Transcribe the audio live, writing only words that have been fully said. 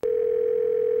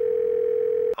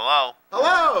Hello?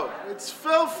 Hello, it's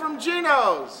Phil from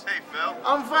Gino's. Hey, Phil.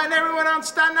 I'm inviting everyone on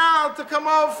Staten Island to come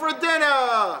over for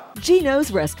dinner.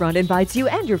 Gino's Restaurant invites you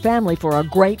and your family for a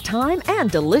great time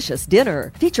and delicious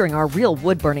dinner, featuring our real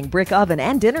wood-burning brick oven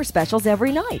and dinner specials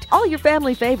every night. All your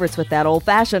family favorites with that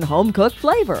old-fashioned home-cooked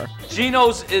flavor.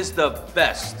 Gino's is the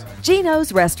best.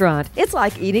 Gino's Restaurant. It's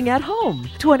like eating at home.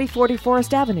 2040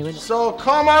 Forest Avenue. So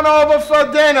come on over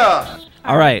for dinner.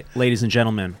 All right, ladies and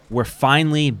gentlemen, we're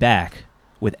finally back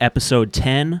with episode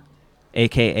 10,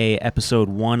 a.k.a. episode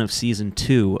 1 of season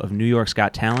 2 of New York's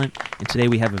Got Talent. And today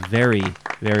we have a very,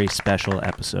 very special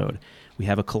episode. We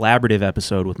have a collaborative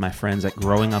episode with my friends at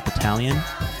Growing Up Italian.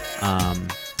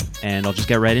 And I'll just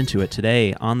get right into it.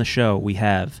 Today on the show, we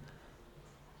have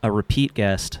a repeat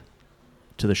guest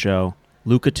to the show,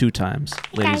 Luca Two Times,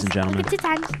 ladies and gentlemen. Luca 2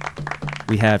 times.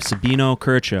 We have Sabino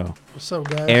Curcio, What's up,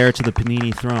 guys? heir to the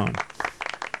Panini throne.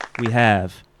 We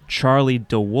have Charlie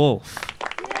DeWolf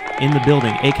in the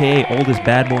building, a.k.a. oldest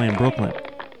bad boy in Brooklyn.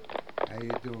 How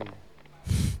you doing?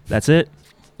 That's it?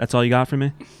 That's all you got for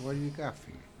me? What do you got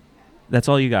for me? That's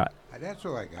all you got? That's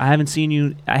all I got. I haven't seen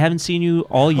you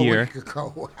all year. A week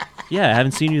ago. Yeah, I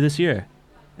haven't seen you this year.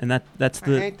 And that's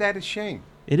the... Ain't that a shame?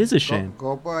 It is a shame.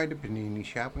 Go by the panini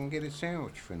shop and get a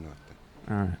sandwich for nothing.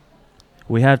 All right.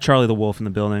 We have Charlie the Wolf in the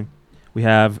building. We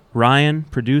have Ryan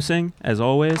producing, as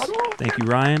always. Thank you,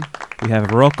 Ryan. We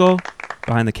have Rocco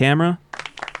behind the camera.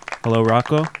 Hello,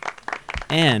 Rocco.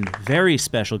 And very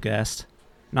special guest,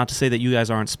 not to say that you guys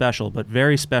aren't special, but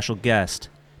very special guest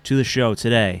to the show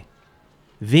today,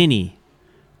 Vinny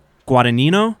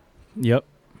Guadagnino. Yep.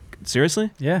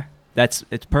 Seriously? Yeah. It's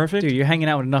perfect? Dude, you're hanging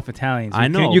out with enough Italians. I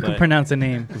know, You can but- pronounce the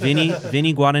name. Vinny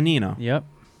Guadagnino. Yep.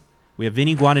 We have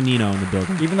Vinny Guadagnino in the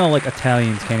building. Even though, like,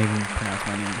 Italians can't even pronounce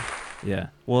my name. Yeah.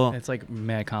 Well, It's, like,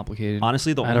 mad complicated.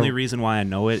 honestly, the I only don't- reason why I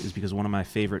know it is because one of my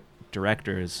favorite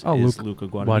directors Oh, is Luca Luca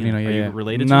Guadagnino. Guadagnino, Are yeah. you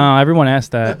related No, to him? everyone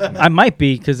asked that. I might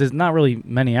be, because there's not really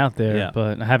many out there, Yeah.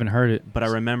 but I haven't heard it. But I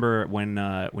remember when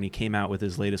he came out with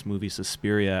his latest movie,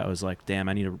 Suspiria, I was like, damn,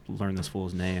 I need to learn this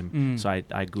fool's name. Mm. So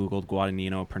I Googled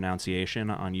Guadagnino pronunciation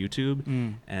on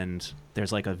YouTube, and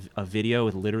there's like a video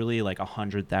with literally like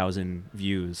 100,000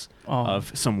 views Oh.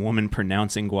 of some woman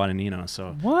pronouncing Guadagnino. So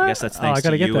I What? guess that's Oh, thanks I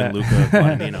gotta to get you and that.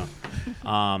 Luca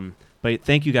Guadagnino. But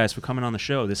thank you guys for coming on the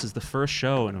show. This is the first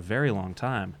show in a very long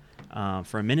time.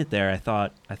 For a minute there, I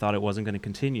thought it wasn't going to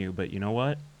continue, but you know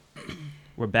what?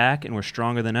 We're back and we're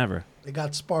stronger than ever. It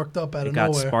got sparked up out It of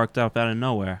got nowhere. sparked up out of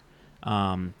nowhere.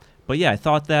 But yeah, I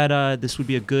thought that this would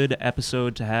be a good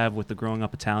episode to have with the Growing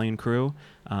Up Italian crew,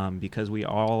 because we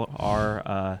all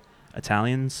are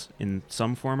Italians in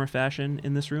some form or fashion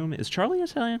in this room. Is Charlie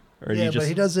Italian? Or Yeah, but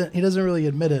he doesn't really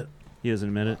admit it. He doesn't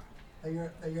admit it.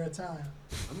 That you're Italian.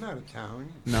 I'm not Italian.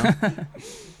 No.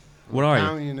 What are you?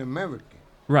 Italian American.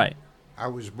 Right. I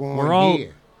was born We're all.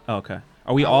 here. Oh, okay.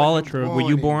 Are we I all? wasn't Were born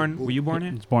you in born? the Were you born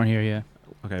here? It's born here, yeah.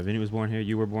 Okay, Vinny was born here.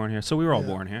 You were born here. So we were all Yeah.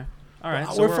 born here. All right.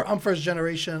 Well, So I'm first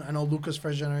generation. I know Luca's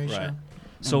first generation. Right.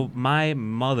 So my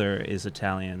mother is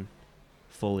Italian,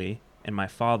 fully, and my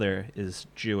father is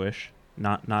Jewish,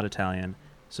 not Italian.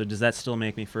 So does that still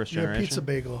make me first You're a generation? pizza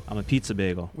bagel. I'm a pizza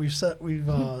bagel. We've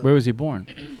Where was he born?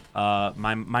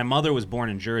 My mother was born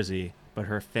in Jersey, but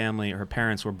her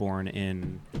parents were born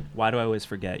in. Why do I always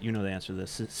forget? You know the answer to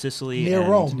this. Sicily. near and,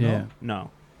 Rome. Yeah. No.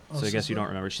 Oh, So I guess you Sicily. don't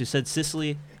remember. She said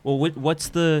Sicily. Well, what's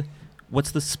the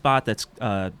spot that's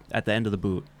at the end of the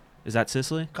boot? Is that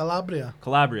Sicily? Calabria.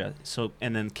 Calabria. So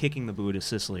and then kicking the boot is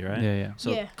Sicily, right? Yeah, yeah. So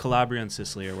Yeah. Calabria and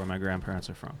Sicily are where my grandparents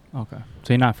are from. Okay.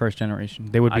 So you're not first generation.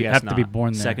 They would I be, guess have to be not.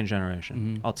 born there. Second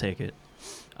generation. Mhm. I'll take it.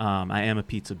 I am a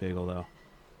pizza bagel though.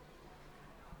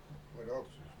 What else?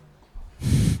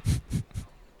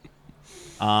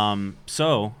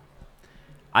 So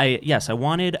I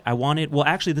wanted. Well,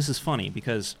 actually, this is funny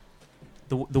because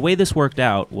the way this worked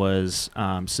out was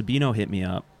Sabino hit me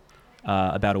up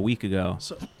about a week ago,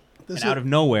 So and this out of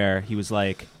nowhere he was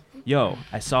like, "Yo,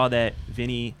 I saw that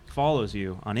Vinny follows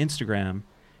you on Instagram.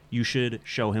 You should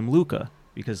show him Luca."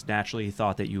 Because naturally he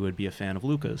thought that you would be a fan of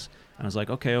Luca's. And I was like,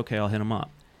 okay, I'll hit him up.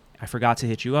 I forgot to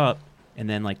hit you up. And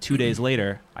then like 2 days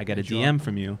later, I get a DM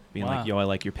from you being Wow. like, yo, I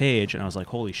like your page. And I was like,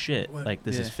 holy shit, What? like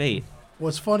this is Yeah. fate.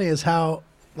 What's funny is how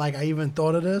like I even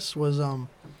thought of this was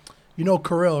you know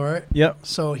Kirill, right? Yep.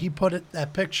 So he put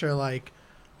that picture like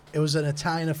it was an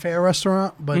Italian affair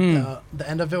restaurant, but the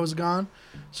end of it was gone.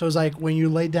 So it's like when you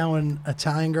lay down an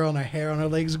Italian girl and her hair on her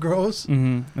legs grows.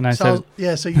 Mm-hmm. And I So said,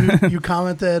 yeah, so you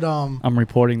commented I'm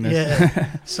reporting this. yeah.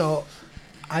 So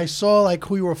I saw like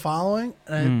who you were following,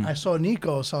 and Mm. I saw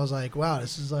Nico. So I was like, wow,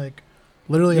 this is like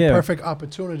literally a Yeah. perfect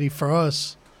opportunity for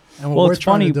us and what Well, we're it's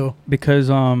trying funny to do. because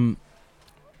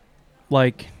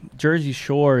like Jersey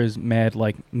Shore is mad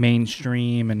like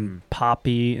mainstream and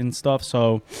poppy and stuff.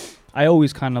 So I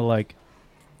always kind of like,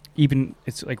 even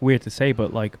it's like weird to say,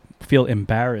 but like feel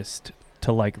embarrassed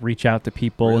to like reach out to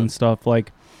people Really? and stuff,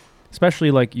 like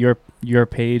especially like your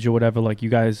page or whatever. Like you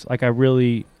guys, like I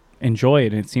really enjoy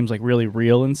it and it seems like really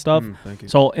real and stuff. Thank you.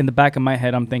 So in the back of my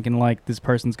head, I'm thinking like this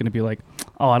person's gonna be like,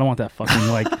 oh, I don't want that fucking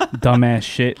like dumbass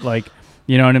shit. Like,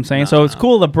 you know what I'm saying? So it's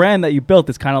cool. The brand that you built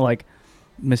is kind of like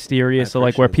mysterious, so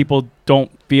like where appreciate people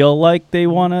don't feel like they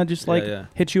wanna just like yeah.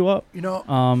 hit you up. You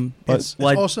know, But it's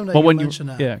like, awesome that but you when mentioned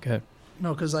that. yeah, okay.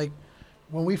 No, because like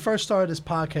when we first started this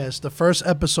podcast, the first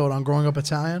episode on Growing Up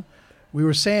Italian, we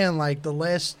were saying like the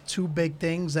last two big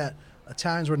things that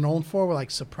Italians were known for were like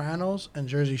Sopranos and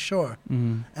Jersey Shore,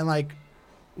 and like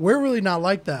we're really not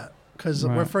like that because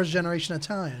we're Right. first generation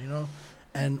Italian, you know,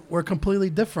 and we're completely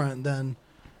different than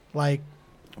like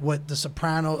what the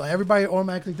Sopranos. Like, everybody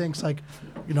automatically thinks like,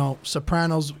 you know,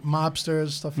 Sopranos,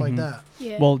 mobsters, stuff like that.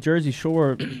 Yeah. Well, Jersey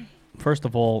Shore, first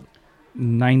of all,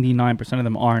 99% of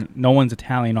them aren't. No one's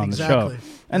Italian on the Exactly. show,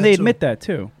 and they That too. admit that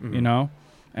too. You know,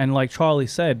 and like Charlie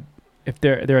said, if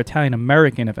they're Italian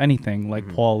American, if anything, like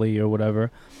Paulie or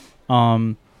whatever.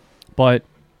 But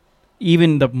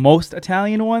even the most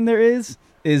Italian one there is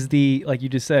the, like you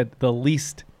just said, the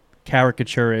least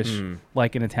caricaturish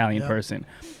like an Italian Yep. person.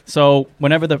 So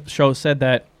whenever the show said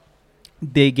that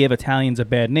they give Italians a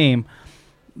bad name,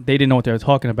 they didn't know what they were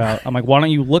talking about. I'm like, why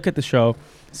don't you look at the show,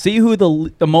 see who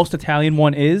the most Italian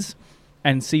one is,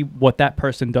 and see what that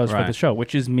person does for Right. the show,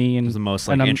 which is me and It was the most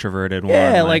like and I'm- introverted one.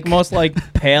 yeah, like most like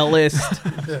palest,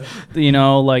 you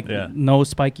know, like Yeah. no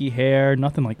spiky hair,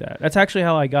 nothing like that. That's actually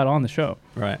how I got on the show.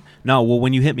 Right. No, well,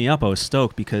 when you hit me up, I was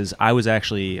stoked because I was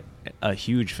actually a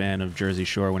huge fan of Jersey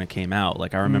Shore when it came out.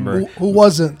 Like, I remember, Who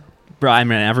wasn't? bro, I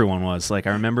mean, everyone was. Like,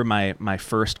 I remember my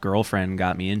first girlfriend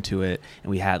got me into it,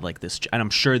 and we had like this, and I'm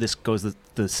sure this goes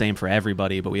the same for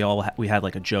everybody, but we had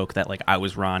like a joke that like I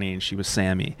was Ronnie and she was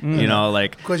Sammy. You know,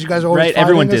 like, Because you guys are always right?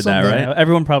 Everyone fighting or did that, something? right?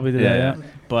 Everyone probably did that. Yeah.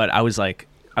 But I was like,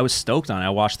 I was stoked on it. I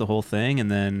watched the whole thing, and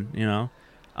then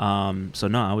so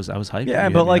no, I was hyped. Yeah,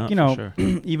 when but hit me like up, you for know,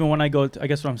 sure. even when I go, I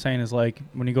guess what I'm saying is like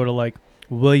when you go to like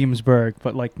Williamsburg,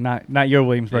 but like not your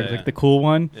Williamsburg, Yeah. like the cool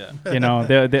one. Yeah. You know,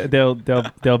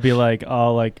 they'll be like,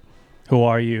 oh, like, who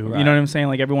are you? Right. You know what I'm saying?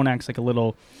 Like everyone acts like a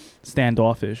little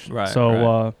standoffish. Right,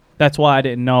 So right. that's why I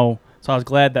didn't know. So I was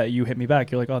glad that you hit me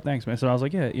back. You're like, oh, thanks, man. So I was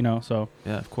like, yeah, you know. So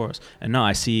Yeah, of course. And no,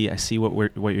 I see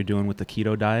what you're doing with the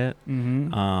keto diet.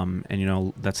 mm-hmm. And you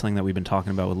know, that's something that we've been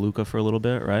talking about with Luca for a little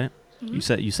bit, right? You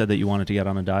said that you wanted to get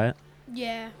on a diet.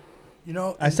 Yeah. You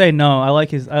know, I say no. I like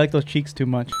those cheeks too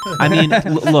much. I mean,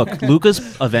 look, Luca's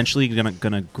eventually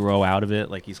gonna grow out of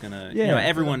it. Like he's gonna, you know,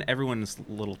 Yeah. everyone's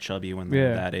a little chubby when they're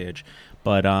Yeah. that age.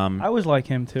 But I was like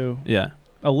him too. yeah,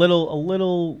 A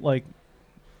little like,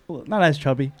 not as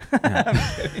chubby.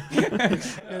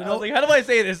 I was like, how do I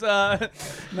say this?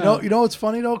 you know what's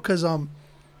funny though, because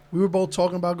we were both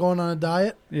talking about going on a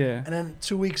diet, Yeah. and then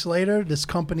 2 weeks later, this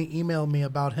company emailed me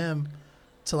about him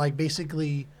to like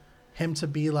basically him to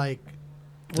be like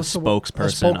The word?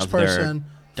 spokesperson of their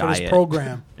for this diet.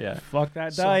 program. yeah. Fuck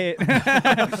that So- diet.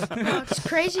 Well, it's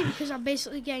crazy because I'm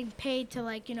basically getting paid to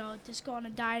like, you know, just go on a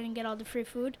diet and get all the free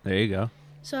food. There you go.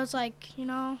 So it's like, you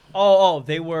know, Oh,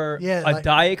 they were Yeah, a like-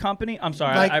 diet company? I'm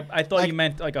sorry. like- I thought like- you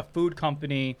meant like a food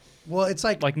company Well, it's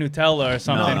like like Nutella or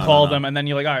something. no, Called no. them, and then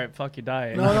you're like, all right, fuck your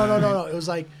diet. no. It was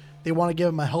like they want to give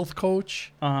him a health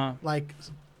coach, Uh-huh. like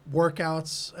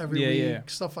workouts every Yeah, week, yeah.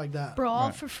 stuff like that. bro, all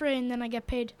Right. for free and then I get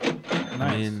paid. I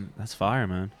Nice. mean, that's fire,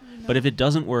 man. But if it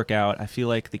doesn't work out, I feel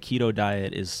like the keto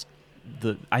diet is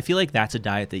I feel like that's a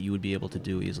diet that you would be able to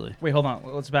do easily. Wait, hold on.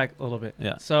 Let's back a little bit.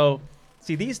 Yeah. So,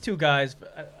 see, these two guys,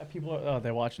 people are,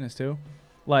 they're watching this too.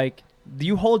 Like,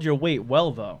 you hold your weight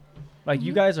well, though. Like,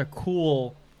 you guys are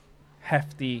cool,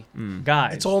 hefty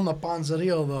guys. It's all in the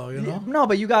panzeria though, you know. No,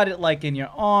 but you got it, like, in your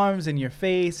arms, in your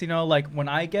face, you know? Like, when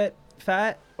I get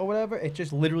fat or whatever, it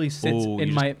just literally sits Ooh, in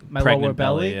you my just lower pregnant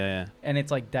belly. Yeah, And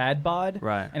it's like dad bod.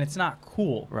 Right. And it's not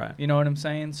cool. Right. You know what I'm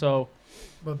saying? So,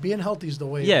 But being healthy is the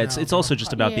way. yeah. now, It's bro. also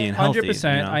just about Yeah. being healthy.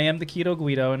 100%. you know? I am the keto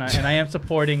Guido, and I am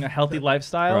supporting a healthy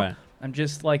lifestyle. Right. I'm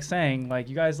just like saying, like,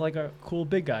 you guys like are cool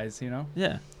big guys, you know.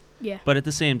 Yeah. Yeah. But at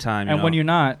the same time, you And know, when you're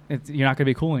not, you're not gonna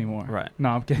be cool anymore. Right. No,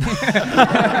 I'm kidding.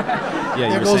 yeah, There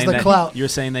you were goes saying the that clout. you're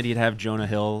saying that he'd have Jonah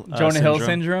Hill Jonah Hill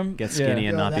syndrome. get Yeah. skinny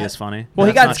and Yo, not be that- as funny. Well,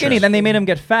 he That's got not skinny, true. then they made him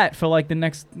get fat for like the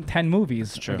next 10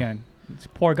 movies. That's true. Again, it's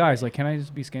poor guys. Like, can I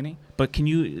just be skinny? But can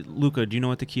you, Luca? Do you know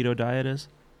what the keto diet is?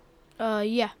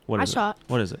 Yeah. What I is saw it.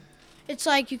 What is it? It's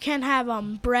like you can't have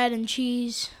bread and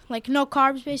cheese, like no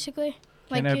carbs basically.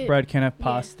 Can't Like have it- bread, can't have yeah.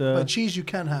 pasta. But cheese you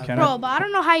can have. Can Bro, but I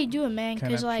don't know how you do it, man. Can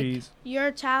Because have like cheese. you're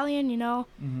Italian, you know,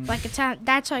 Mhm. like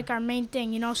that's like our main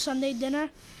thing. You know, Sunday dinner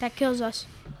that kills us.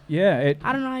 Yeah,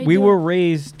 I don't know how you we do were it.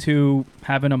 raised to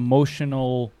have an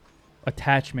emotional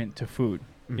attachment to food.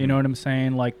 You Mhm. know what I'm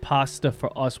saying? Like pasta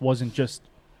for us wasn't just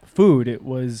food; it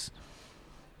was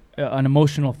an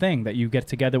emotional thing that you get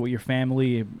together with your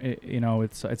family. You know,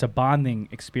 it's a bonding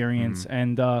experience,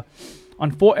 and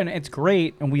and it's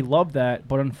great, and we love that.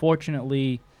 But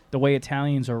unfortunately, the way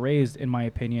Italians are raised, in my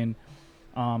opinion,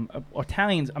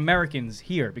 Americans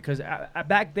here, because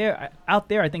back there, out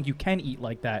there, I think you can eat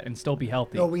like that and still be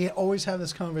healthy. No, we always have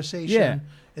this conversation. Yeah.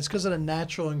 It's because of the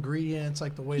natural ingredients,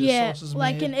 like the way the Yeah, sauce is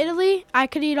like made. in Italy, I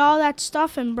could eat all that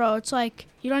stuff, and bro, it's like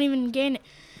you don't even gain it.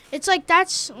 It's like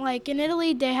that's like in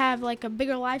Italy, they have like a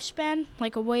bigger lifespan,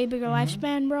 like a way bigger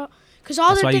lifespan, bro. Because all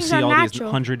That's their why you things see are all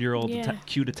natural. these 100-year-old Yeah.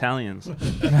 cute Italians.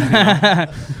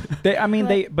 They're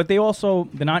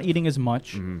not eating as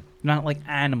much. Mhm. Not like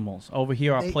animals. Over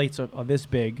here, our They- plates are this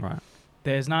big. Right.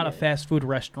 There's not a fast food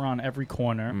restaurant every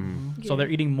corner, Mhm. so they're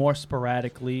eating more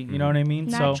sporadically. You know what I mean?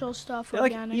 Natural So stuff, they're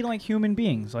like organic. eating like human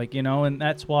beings, like and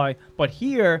that's why. But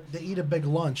here, They eat a big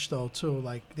lunch though too.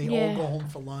 Like they all Yeah. go home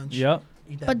for lunch. yep.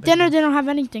 Eat that But big dinner, lunch. they don't have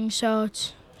anything, so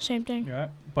it's same thing. Yeah.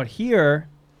 But here,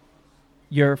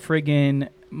 you're friggin'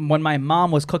 when my mom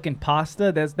was cooking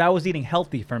pasta, that was eating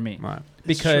healthy for me. Right.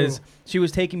 Because true. she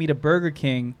was taking me to Burger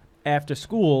King after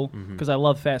school Mhm. because I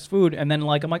love fast food, and then I'm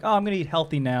like, oh, I'm gonna eat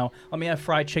healthy now. Let me have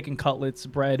fried chicken cutlets,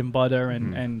 bread and butter,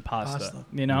 and, Mhm. and pasta. Pasta.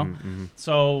 You know, Mhm, mhm.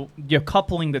 so you're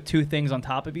coupling the two things on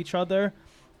top of each other,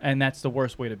 and that's the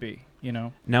worst way to be. You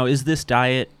know, Now, is this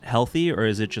diet healthy, or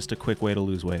is it just a quick way to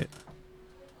lose weight?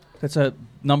 that's a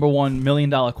number $1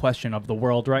 million question of the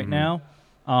world right Mhm. now.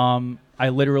 I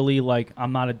literally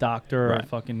I'm not a doctor or a Right.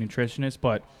 fucking nutritionist,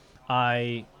 but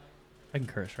I can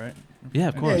curse, right? Yeah,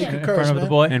 of Yeah, course. you in can front curse, of the man.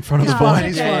 boy. In front of He's the boy. fine,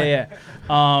 he's fine. Yeah.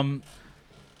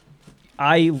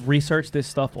 I research this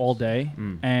stuff all day,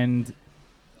 Mm. and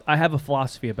I have a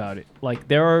philosophy about it.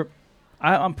 Like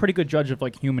I'm a pretty good judge of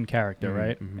like human character, Mhm,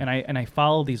 right? mhm. And I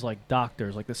follow these like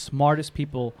doctors, like the smartest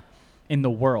people in the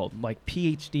world, like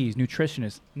PhDs,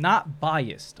 nutritionists, not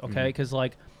biased, okay? Mhm. Because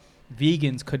like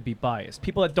vegans could be biased.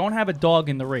 People that don't have a dog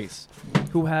in the race,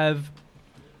 who have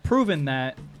proven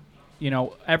that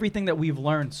everything that we've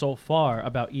learned so far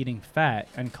about eating fat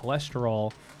and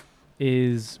cholesterol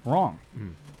is wrong.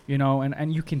 Mm.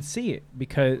 And you can see it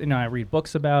because I read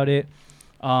books about it.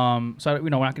 So we're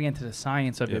not going to get into the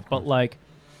science of Yeah, it, of but course. like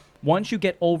once you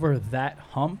get over that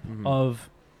hump Mhm. of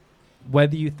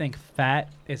whether you think fat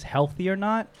is healthy or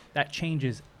not, that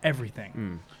changes everything.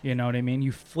 Mm. You know what I mean?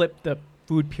 You flip the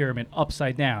food pyramid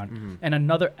upside down, Mhm. and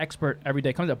another expert every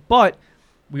day comes up. But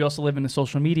we also live in the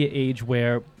social media age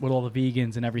where, with all the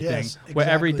vegans and everything, Yes, where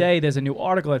every exactly. day there's a new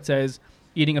article that says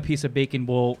eating a piece of bacon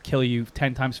will kill you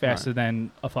 10 times faster than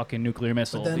a fucking nuclear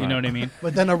missile. then- You know what I mean?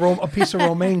 But then a piece of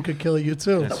romaine could kill you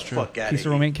too. That's true. Piece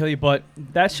of romaine kill you, but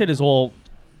that shit is all,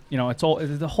 it's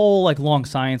the whole like long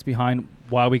science behind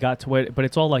why we got to it. But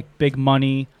it's all like big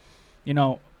money.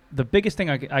 The biggest thing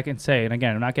I can say, and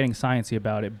again, I'm not getting sciencey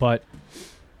about it, but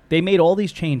they made all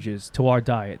these changes to our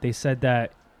diet. They said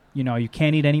that you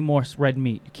can't eat any more red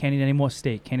meat, you can't eat any more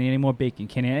steak, can't eat any more bacon,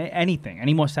 can't eat anything,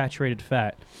 any more saturated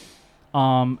fat.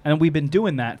 And we've been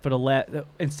doing that for the last.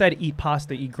 Instead, eat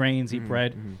pasta, eat grains, eat Mhm,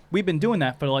 bread. mhm. We've been doing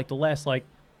that for like the last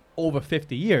over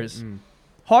 50 years. Mm.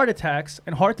 Heart attacks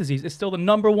and heart disease is still the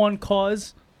number one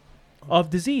cause of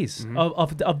disease, Mhm.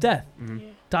 of death. Mhm.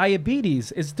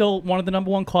 Diabetes is still one of the number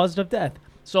one causes of death.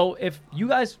 So if you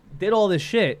guys did all this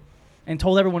shit and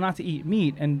told everyone not to eat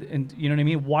meat, and you know what I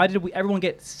mean, why did everyone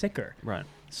get sicker? Right.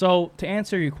 So to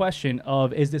answer your question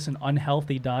of is this an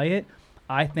unhealthy diet,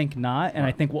 I think not, and I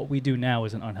Right. think what we do now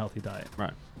is an unhealthy diet.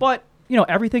 Right. But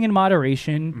everything in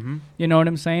moderation. Mhm. You know what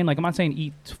I'm saying? Like I'm not saying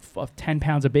eat 10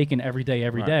 pounds of bacon every day,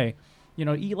 every Right. day.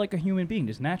 Eat like a human being,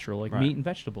 just natural, like Right. meat and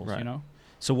vegetables. Right. So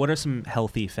So what are some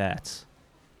healthy fats?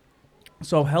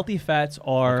 healthy fats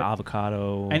are Like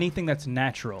avocado. anything that's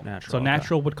natural. Natural, So okay.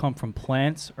 natural would come from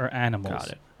plants or animals. Got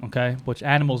it. Okay, which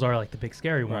animals are like the big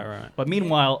scary one. Right, right. But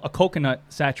meanwhile, a coconut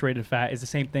saturated fat is the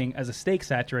same thing as a steak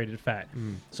saturated fat.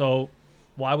 Mm. So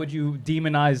why would you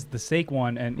demonize the steak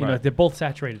one? And Right. they're both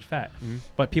saturated fat, Mhm.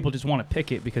 but people just want to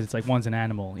pick it because it's like one's an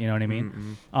animal. You know what I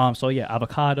mean? Mhm, So yeah,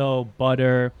 avocado,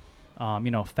 butter,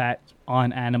 fat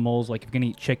on animals. Like if you're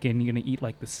gonna eat chicken, you're gonna eat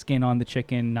like the skin on the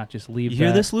chicken, not just leave. You hear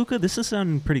that. this, Luca? This is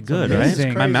sounding pretty good, amazing.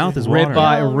 right? My mouth is watering.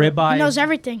 Ribeye. He knows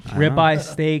everything. I know. Ribeye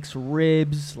steaks,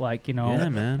 ribs, Yeah,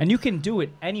 man. And you can do it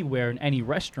anywhere in any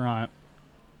restaurant.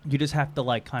 You just have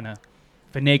to kind of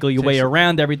finagle your way Takes it-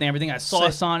 around everything. Everything has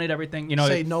sauce on it. Everything, you know.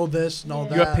 Say no this, no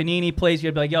that. You're a panini place.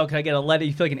 You'd be like, yo, can I get a lettuce?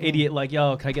 You feel like an idiot. Like,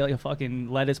 yo, can I get like a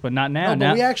fucking lettuce? But not now. No, now,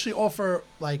 but we actually offer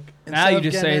like. now instead you of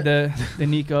just say getting the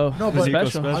Nico No, but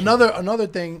special. another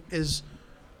thing is,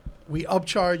 we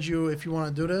upcharge you if you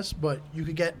want to do this, but you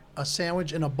could get a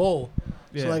sandwich in a bowl.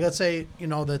 Yeah. So like, let's say the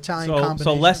Italian So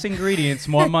combination. less ingredients,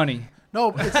 more money.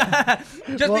 No, it's,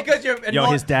 Just Well- because you're Yo,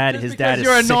 his dad just is because sick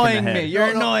you're in the annoying head. me. You're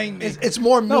no, annoying me. it's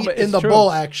more No, meat but in it's the true.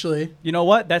 bowl actually. You know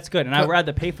what? That's good, and I'd But-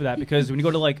 rather pay for that because when you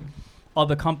go to like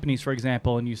other companies, for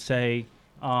example, and you say,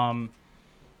 I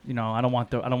don't want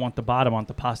the bottom, I want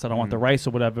the pasta, I don't want the rice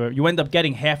or whatever. You end up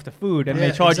getting half the food, and Yeah,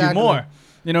 they charge exactly. you more.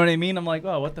 You know what I mean? I'm like,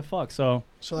 oh, what the fuck? So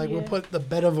So like we'll Yeah. put the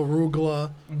bed of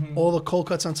arugula, all the cold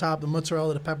cuts on top, the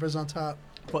mozzarella, the peppers on top.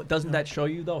 but doesn't that show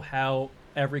you though how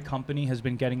every company has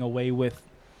been getting away with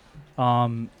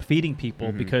feeding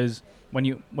people? Because when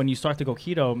you start to go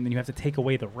keto, then you have to take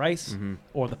away the rice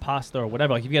or the pasta or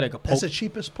whatever. Like if you get like a That's the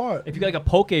cheapest part. if you get like a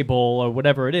poke bowl or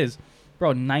whatever it is,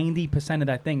 bro, 90% of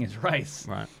that thing is rice.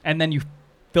 Right. And then you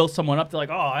fill someone up, they're like,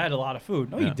 oh, I had a lot of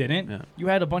food. No, Yeah, you didn't. yeah. You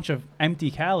had a bunch of empty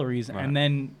calories Right. and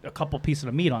then a couple pieces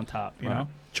of meat on top, you Right. know?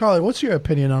 Charlie, what's your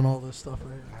opinion on all this stuff?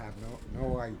 Right here? I have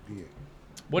no idea.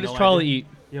 What does No Charlie idea. eat?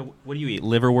 Yeah, what do you eat?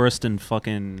 Liverwurst and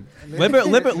fucking Liver's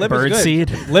bird good. seed?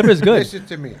 Liver's good. Listen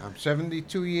to me. I'm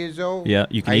 72 years old. Yeah,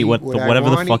 you can I eat I whatever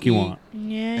the wanna fuck you eat, want.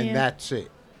 Yeah, and yeah. that's it.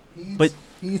 But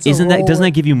He eats a doesn't roll that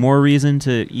with- give you more reason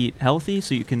to eat healthy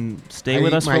so you can stay I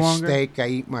with eat us my for longer? steak. I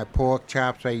eat my pork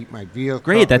chops. I eat my veal.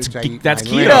 Great, that's cutlets, I eat that's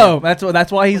my keto. lamb.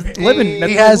 That's why he's living. That's He why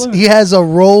he's has living. he has a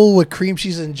roll with cream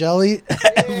cheese and jelly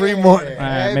every morning.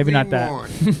 Maybe not that.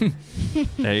 morning.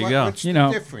 There you go. What's You the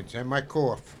know. difference? And my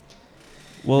cough.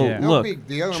 Well, Yeah. No look, big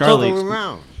deal. I'm Charlie, still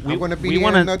around. we- I'm going to be we here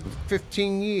wanna- another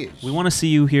 15 years. we want to see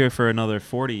you here for another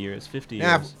 40 years, 50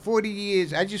 Now, years. 40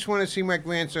 years. I just want to see my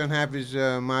grandson have his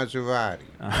Maserati.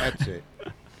 That's it.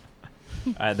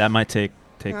 That might take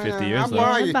 50 years, I'll though.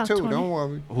 borrow Yeah, you about too. 20. Don't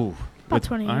worry. Ooh. About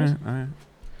 20 all years. right, all right.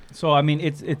 So I mean,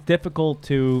 it's difficult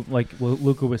to like what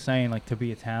Luca was saying, like to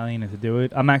be Italian and to do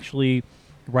it. I'm actually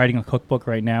writing a cookbook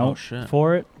right now Oh, shit.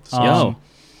 for it. Yo.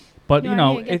 But No you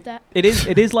know, idea, get that.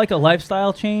 it is like a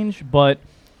lifestyle change, but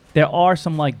there are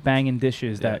some like banging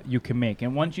dishes that you can make,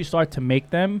 and once you start to make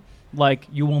them, like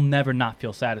you will never not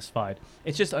feel satisfied.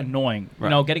 It's just annoying, you Right.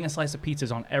 know, getting a slice of pizza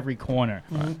is on every corner,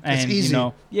 It's and easy.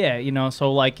 you know,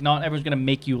 so like not everyone's gonna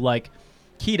make you like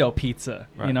keto pizza.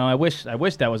 You Right. know, I wish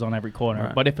that was on every corner,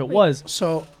 Right. but if it was,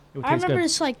 So it would I taste remember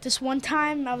good. this one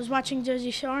time I was watching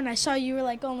Jersey Shore and I saw you were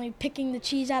like only picking the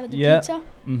cheese out of the Yeah. pizza.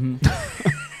 Mm-hmm.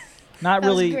 Not That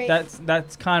was really. great.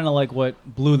 That's kind of like what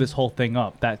blew this whole thing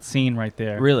up. That scene right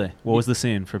there. Really? What was the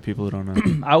scene for people who don't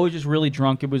know? I was just really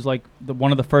drunk. It was like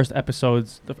one of the first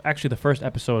episodes. Actually, the first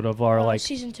episode of our like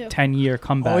season 2. 10-year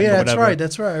comeback. oh or yeah, that's whatever. right.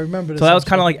 That's right. I remember this. So that was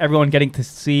kind of episode. like everyone getting to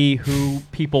see who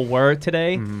people were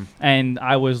today, Mhm. and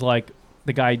I was like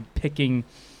the guy picking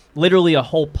literally a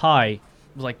whole pie. It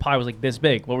was like pie was like this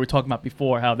big. What we were talking about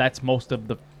before, how that's most of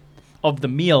the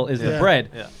meal is the Yeah. bread.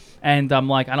 Yeah. And I'm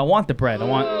like, I don't want the bread.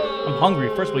 I'm hungry.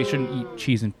 First of all, you shouldn't eat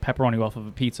cheese and pepperoni off of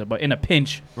a pizza. But in a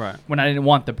pinch, Right. when I didn't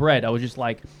want the bread, I was just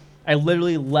like, I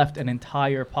literally left an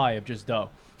entire pie of just dough,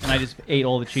 and I just ate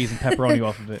all the cheese and pepperoni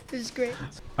off of it. This is great.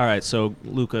 All right, so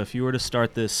Luca, if you were to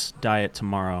start this diet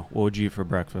tomorrow, what would you eat for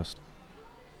breakfast?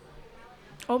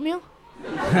 Oatmeal?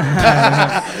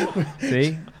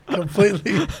 See?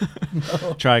 completely.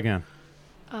 Try again.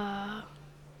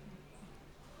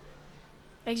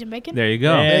 Eggs and bacon? There you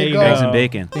go. There you go. Eggs and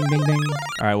bacon. Ding, ding, ding.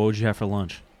 All right, what would you have for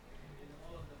lunch?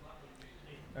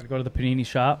 I'd go to the panini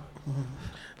shop.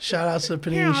 Shout out to the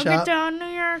Here, panini I'll shop. get the New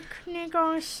York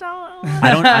Nico salad.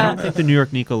 I don't think the New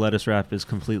York Nico lettuce wrap is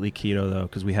completely keto though,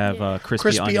 because we have Yeah. crispy,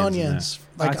 Crispy onions. in onions,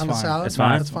 like That's on the fine. salad. That's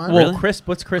fine. That's fine. Well, Really? crisp.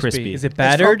 What's crispy? Crispy. Is it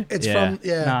battered? It's Yeah. from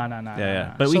yeah. No. there. Yeah.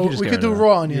 no. But we So can just we get could rid do of that.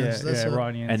 raw yeah, onions. That's yeah, it. raw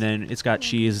onions. And then it's got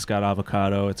cheese, it's got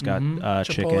avocado, it's got Mhm. Chipotle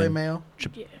chicken. mayo.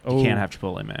 You Oh. can't have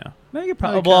chipotle mayo. No, you No,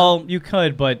 probably. you Well, you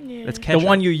could, but Yeah. It's the ketchup.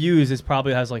 one you use is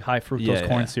probably has like high fructose Yeah,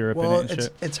 corn yeah. syrup Well, in it and it's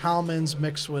shit. it's Hellman's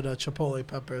mixed with a chipotle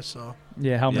pepper. So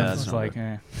Yeah, Hellman's Yeah, that's is not like,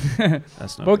 good.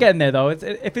 That's not We're good. getting there though.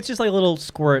 If it's just like a little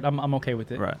squirt, I'm okay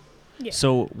with it. Right. Yeah.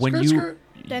 So when Skirt, you skirt.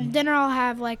 Then dinner I'll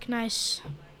have like nice,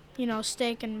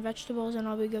 steak and vegetables and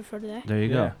I'll be good for today. there you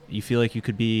Yeah. go. You feel like you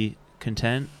could be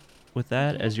content with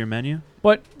that as your menu?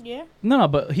 But Yeah. no,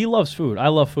 but he loves food. I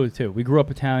love food too. We grew up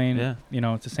Italian.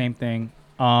 Yeah. It's the same thing.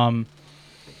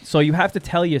 So you have to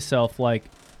tell yourself like,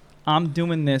 I'm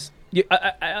doing this.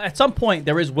 At some point,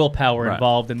 there is willpower Right.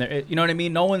 involved, and there, you know what I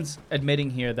mean. No one's admitting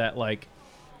here that like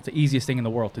it's the easiest thing in the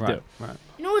world to Right. Right.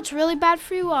 You know what's really bad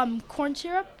for you? Corn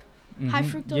syrup. high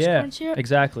fructose Yeah, corn syrup.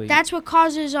 exactly. That's what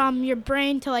causes your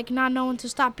brain to like not know when to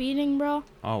stop eating, bro.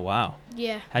 Oh wow.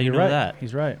 Yeah. How do you You're know right. that?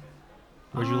 He's right.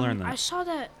 Where'd you learn I that? saw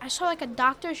that. I saw like a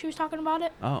doctor. She was talking about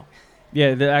it. Oh. Yeah,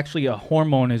 actually a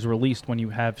hormone is released when you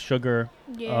have sugar.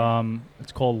 Yeah.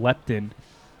 It's called leptin.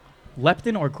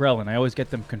 Leptin or ghrelin, I always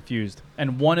get them confused.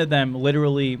 And one of them,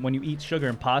 literally, when you eat sugar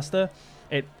and pasta,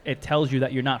 it tells you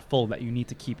that you're not full, that you need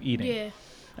to keep eating. Yeah.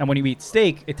 And when you eat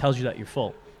steak, it tells you that you're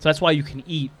full. So that's why you can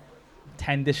eat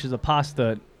 10 dishes of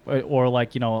pasta or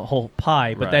like, a whole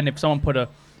pie. But Right. then if someone put a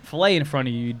filet in front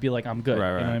of you, you'd be like, I'm good. Right,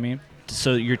 You know right. what I mean?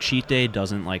 So your cheat day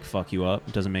doesn't like fuck you up?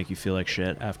 It doesn't make you feel like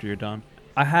shit after you're done?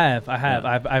 I have.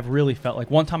 Yeah. I've really felt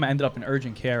like one time I ended up in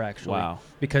urgent care actually. Wow.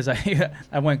 Because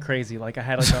I went crazy. Like I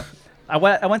had like I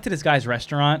went to this guy's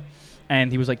restaurant and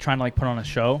he was like trying to like put on a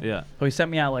show. Yeah. So he sent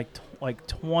me out like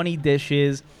 20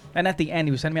 dishes, and at the end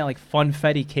he was sending me out like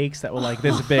funfetti cakes that were like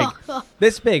this big,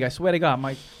 this big. I swear to God. I'm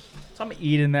like, so I'm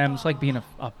eating them. It's like being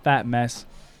a fat mess,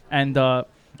 and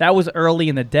that was early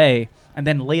in the day. And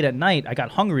then late at night, I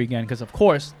got hungry again because, of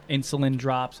course, insulin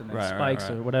drops and then Right, spikes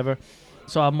right. or whatever.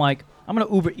 So I'm like, I'm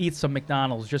gonna Uber eat some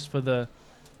McDonald's just for the,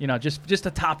 just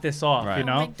to top this off, Right.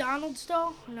 McDonald's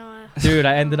though? No. Dude,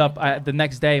 I ended up the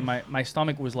next day. My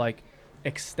stomach was like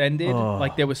extended, Oh.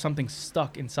 like there was something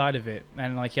stuck inside of it,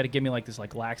 and like he had to give me like this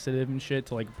like laxative and shit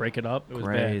to like break it up. It was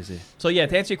bad. Crazy. So yeah,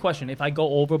 to answer your question, if I go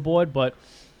overboard, but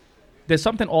there's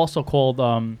something also called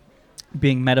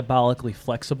being metabolically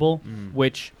flexible,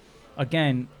 which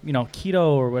again,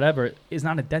 keto or whatever is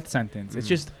not a death sentence. It's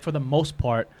just for the most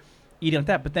part eating like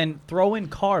that. But then throw in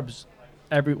carbs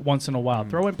every once in a while.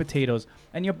 Throw in potatoes,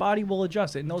 and your body will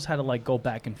adjust. It knows how to like go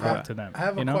back and forth to them. I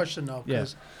have a question though, Yeah.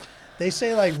 because they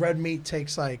say like red meat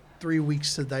takes like 3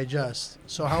 weeks to digest.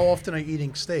 So how often are you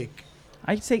eating steak?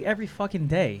 I say every fucking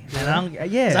day. And Yeah? I'm, 'Cause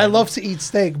yeah. I love to eat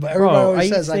steak, but everybody Bro, I always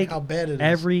eat says like steak how bad it is.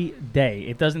 every day.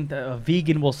 It doesn't. A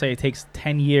vegan will say it takes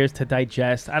 10 years to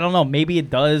digest. I don't know. Maybe it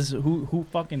does. Who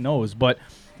fucking knows? But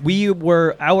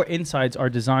our insides are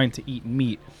designed to eat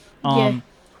meat.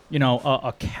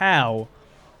 A cow,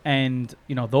 and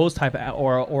those type of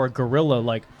or a gorilla,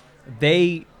 like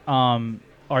they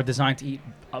are designed to eat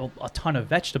a ton of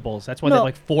vegetables. That's why they have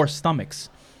like 4 stomachs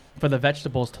for the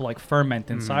vegetables to like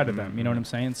ferment inside of them. You know what I'm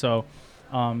saying? So.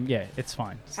 Yeah, it's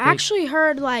fine. I actually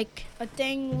heard like a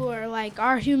thing where like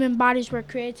our human bodies were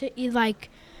created to eat like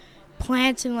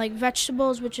plants and like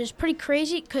vegetables, which is pretty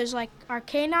crazy because like our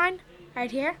canine right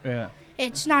here, Yeah.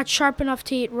 it's not sharp enough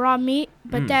to eat raw meat.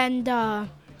 But then the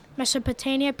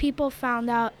Mesopotamia people found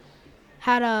out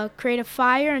how to create a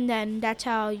fire, and then that's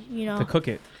how To cook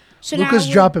it. So Lucas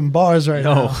now dropping bars right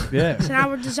now. Yeah. So now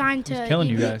we're designed to He's killing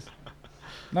eat you meat. guys.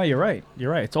 No, you're right.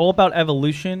 You're right. It's all about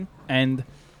evolution. And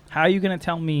how are you going to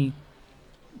tell me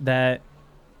that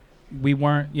we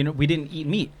didn't eat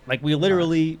meat? Like we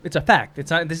literally, it's a fact. It's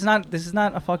not. This is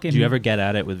not a fucking. Do you ever get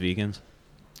at it with vegans?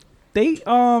 They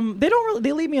don't really.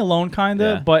 They leave me alone, kind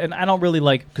of. Yeah. And I don't really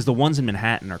like. Because the ones in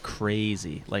Manhattan are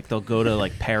crazy. Like they'll go to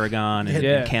like Paragon and,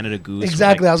 Yeah. and Canada Goose.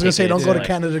 Exactly. Like, I was gonna say don't tickets. go to like-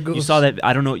 Canada Goose. You saw that?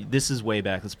 I don't know. This is way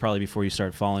back. That's probably before you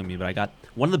started following me. But I got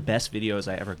one of the best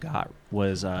videos I ever got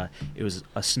was it was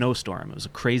a snowstorm. It was a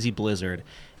crazy blizzard,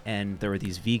 and there were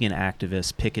these vegan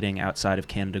activists picketing outside of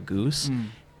Canada Goose.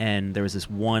 And there was this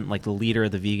one, like the leader of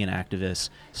the vegan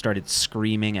activists started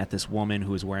screaming at this woman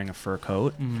who was wearing a fur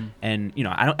coat. And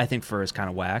I think fur is kind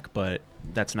of whack, but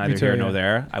that's neither too, here yeah. nor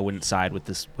there. I wouldn't side with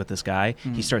this guy.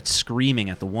 He starts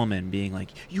screaming at the woman, being like,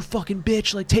 "You fucking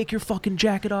bitch! Like, take your fucking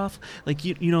jacket off! Like,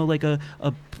 like a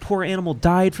poor animal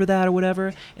died for that or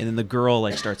whatever." And then the girl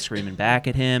like starts screaming back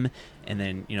at him. And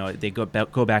then they go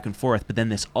back and forth. But then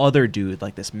this other dude,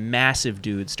 like this massive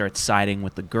dude, starts siding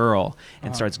with the girl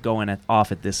and starts going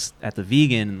off at the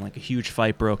vegan. And like a huge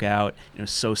fight broke out. It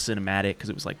was so cinematic because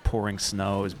it was like pouring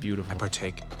snow. It was beautiful. I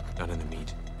partake not in the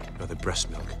meat, nor the breast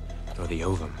milk, nor the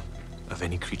ovum of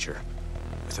any creature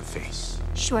with a face.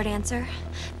 Short answer,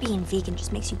 being vegan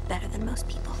just makes you better than most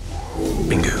people.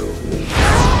 Bingo.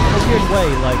 In a weird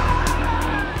way, like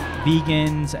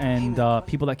vegans and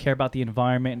people that care about the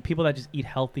environment and people that just eat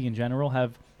healthy in general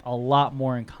have a lot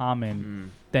more in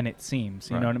common than it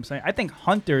seems. You know what I'm saying? I think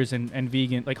hunters and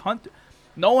vegan,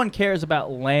 no one cares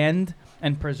about land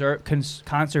and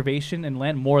conservation and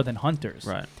land more than hunters.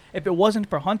 Right. If it wasn't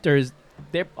for hunters,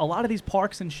 a lot of these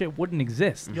parks and shit wouldn't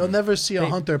exist. You'll never see a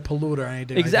hunter pollute or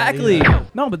anything. Exactly. Like that either.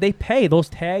 No, but they pay those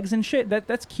tags and shit.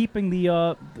 That's keeping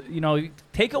the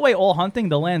take away all hunting,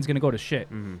 the land's gonna go to shit.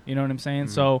 You know what I'm saying?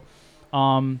 So,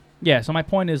 yeah. So my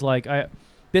point is like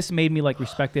this made me like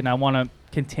respect it, and I want to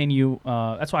continue.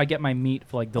 That's why I get my meat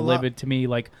for like delivered to me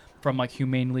like from like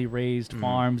humanely raised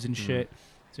farms and shit.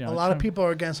 So, A lot of people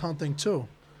are against hunting too.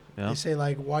 Yeah. They say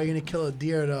like, why are you gonna kill a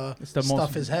deer to It's the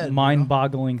stuff his head?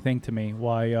 mind-boggling thing to me.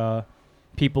 Why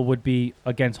people would be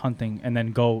against hunting and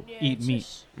then go eat it's meat.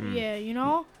 just- Yeah, you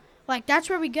know, like that's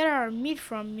where we get our meat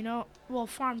from. You know, well,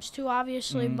 farms too,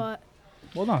 obviously, but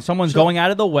Well, no, someone's So, going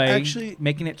out of the way, actually-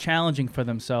 making it challenging for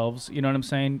themselves. You know what I'm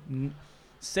saying?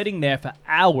 Sitting there for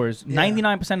hours, Yeah.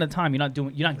 99% of the time, you're not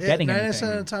getting 90% anything.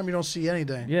 of the time you don't see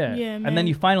anything. Yeah. Yeah, And man. then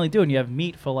you finally do, and you have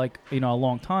meat for like a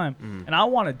long time. And I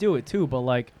want to do it too, but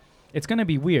like it's gonna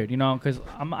be weird, because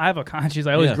I have a conscience.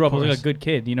 I always Yeah, grew of up as like course. a good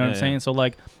kid. You know what I'm Yeah, saying? yeah. So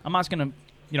like I'm not gonna,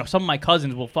 some of my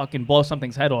cousins will fucking blow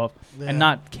something's head off Yeah. and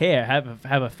not care,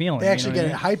 have a feeling. They actually you know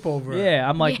get what it hype over I it. mean? Yeah,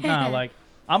 I'm like Yeah. nah, like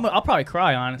I'll probably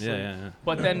cry honestly. Yeah.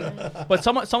 But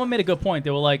someone made a good point.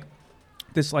 They were like,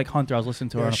 this like hunter I was listening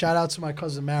to. Yeah, her. shout out to my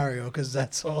cousin Mario, because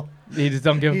that's all. He just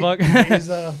don't give a fuck. He's,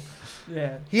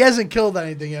 Yeah. he hasn't killed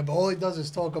anything yet, but all he does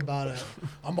is talk about it.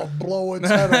 I'm gonna blow its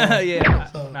head off. Yeah.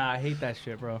 So, Nah, I hate that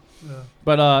shit, bro. yeah.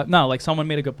 But no, like someone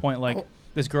made a good point. Like Oh.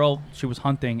 this girl, she was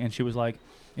hunting and she was like,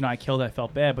 I killed it, I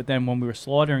felt bad. But then when we were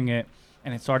slaughtering it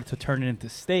and it started to turn it into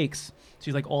steaks,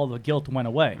 she's like, all the guilt went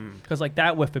away. Because like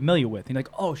that we're familiar with. You're like,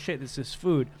 oh shit, this is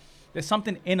food. There's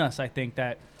something in us, I think,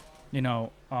 that,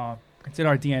 it's in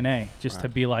our DNA just to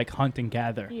be like hunt and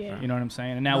gather. Yeah. You know what I'm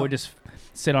saying? And now No. we're just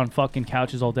sit on fucking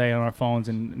couches all day on our phones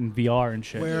and VR and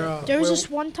shit. there was this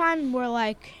one time where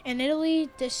like in Italy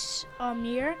this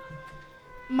year,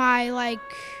 my like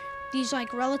these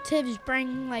like relatives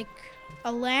bring like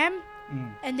a lamb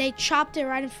and they chopped it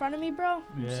right in front of me, bro.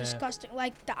 It was Yeah. disgusting.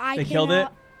 Like the eye They came killed it?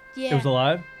 out. Yeah. It was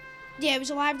alive? Yeah, it was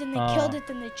alive. Then they Oh. killed it.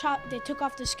 Then they took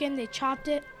off the skin. They chopped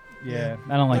it. Yeah,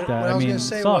 I don't like What- that. what I I was mean, gonna it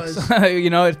say sucks. was-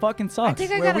 it fucking I sucks.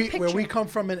 think I where got a we picture. where we come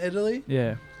from in Italy,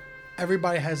 Yeah.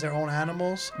 everybody has their own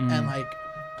animals, and like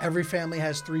every family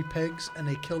has 3 pigs, and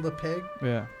they kill the pig,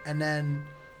 Yeah. and then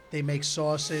they make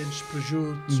sausage,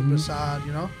 prosciutto, Mm-hmm.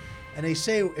 supersad, And they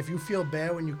say if you feel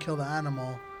bad when you kill the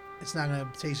animal, it's not gonna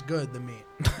taste good, the meat.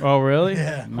 Oh, really?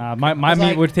 Yeah. Nah, my was meat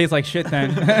like- would taste like shit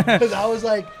then. Because I was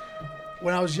like,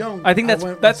 when I was young, I think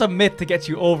went that's a myth to get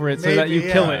you over it so that Maybe,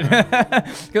 you kill yeah. it.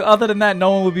 'Cause other than that,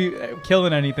 no one would be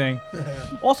killing anything.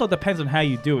 Also, it depends on how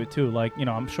you do it, too. Like,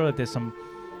 I'm sure that there's some,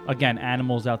 again,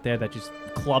 animals out there that just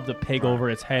club the pig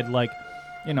over its head. Like,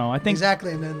 I think...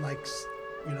 exactly, and then like,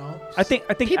 I think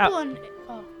People out, in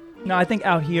no, I think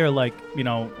out here, like,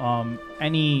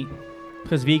 any...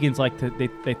 Because vegans like to,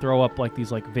 they throw up like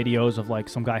these like videos of like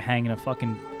some guy hanging a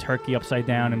fucking turkey upside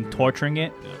down and torturing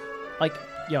it. Yeah. Like,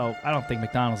 I don't think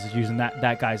McDonald's is using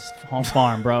that guy's home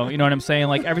farm, bro. You know what I'm saying?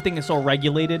 Like everything is so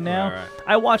regulated now. Right.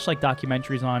 I watched like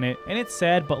documentaries on it, and it's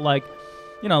sad, but like,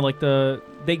 like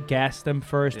they gas them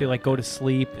first. They Yeah. like go to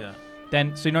sleep. Yeah.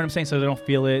 Then so you know what I'm saying? So they don't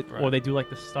feel it, or Right. they do like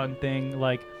the stun thing.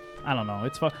 Like, I don't know.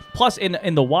 It's fun. Plus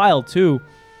in the wild too.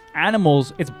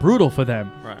 Animals, it's brutal for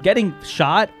them. Right. Getting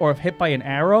shot or hit by an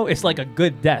arrow, it's like a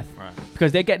good death. Right.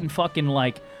 Because they're getting fucking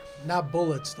like, not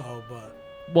bullets though, but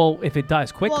well, if it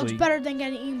dies quickly. Well, it's better than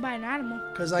getting eaten by an animal.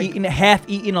 because like half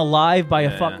eaten alive by a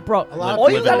Yeah, fuck, yeah. bro. A lot of All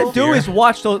you people- gotta do Fear. is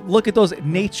look at those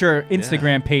nature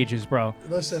Instagram pages, bro.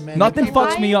 listen, man, Nothing people-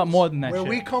 fucks me up more than that Where shit.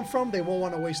 we come from, they won't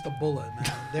want to waste a bullet,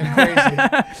 man. They're crazy.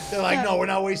 They're like, no, we're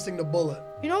not wasting the bullet.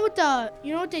 You know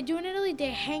what they do in Italy? They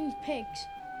hang pigs.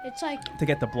 It's like To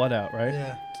get the blood out, right?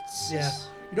 Yeah, yeah.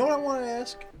 You know what I want to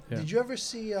ask? Yeah. Did you ever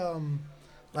see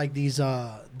like these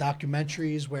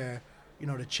documentaries where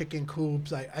the chicken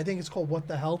coops? I think it's called What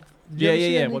the Hell. Did you Yeah, ever yeah,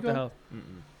 see yeah. that, What the Nico? hell?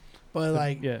 But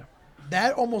like Yeah.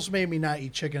 that almost made me not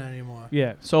eat chicken anymore.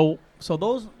 Yeah. So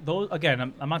those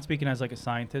again, I'm not speaking as like a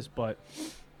scientist, but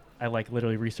I like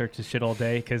literally research this shit all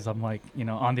day because I'm like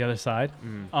on the other side.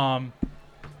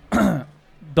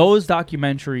 Those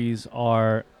documentaries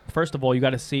are, first of all, you got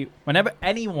to see whenever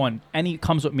any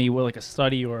comes with me with like a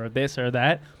study or this or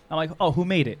that, I'm like, oh, who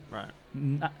made it? Right.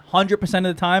 100% of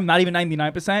the time, not even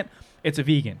 99%, it's a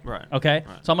vegan. Right. Okay.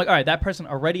 Right. So I'm like, all right, that person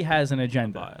already has an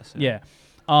agenda. Bias, Yeah.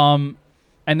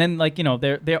 And then like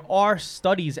there are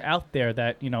studies out there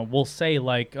that will say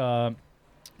like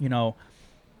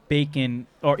bacon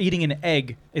or eating an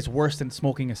egg is worse than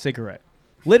smoking a cigarette.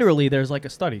 Literally, there's like a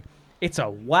study. It's a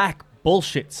whack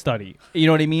bullshit study. You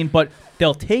know what I mean? But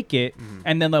they'll take it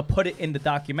and then they'll put it in the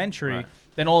documentary. Right.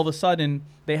 Then all of a sudden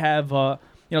they have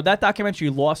that documentary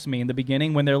lost me in the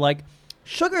beginning when they're like,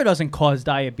 sugar doesn't cause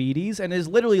diabetes, and is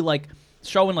literally like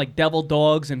showing like devil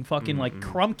dogs and fucking like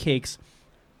crumb cakes,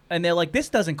 and they're like, this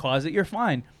doesn't cause it, you're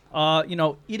fine.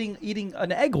 Eating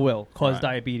an egg will cause Right.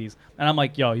 diabetes, and I'm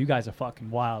like, yo, you guys are fucking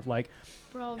wild. Like,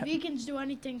 bro, vegans do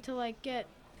anything to like get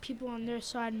people on their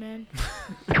side, man.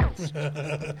 I don't He's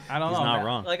know. not man.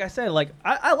 wrong. Like I said, like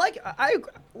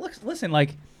listen,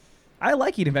 like I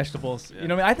like eating vegetables. Yeah. You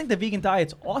know what I mean? I think the vegan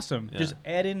diet's awesome. Yeah. Just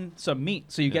add in some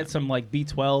meat so you get some like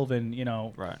B12 and, you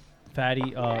know, Right. fatty,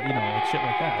 you know, like shit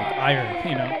like that, like iron,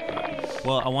 you know.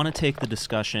 Well, I want to take the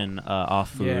discussion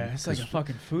off food. Yeah, it's like a 'cause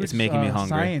fucking food It's making me hungry.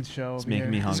 science show. It's over making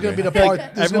here. me This is hungry. gonna be the I feel part.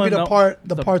 like This is gonna be the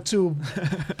everyone part 2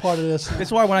 part of this. This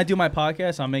is why when I do my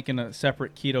podcast, I'm making a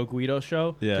separate Keto Guido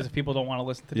show. Yeah. Because if people don't want to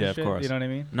listen to this Yeah, of shit, course. you know what I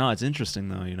mean? No, it's interesting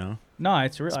though. You know, No,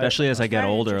 it's real. especially as I get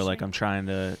very older. interesting. Like I'm trying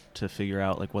to figure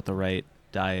out like what the right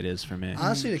diet is for me.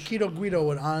 Honestly, the Keto Guido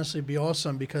would honestly be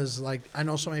awesome because like I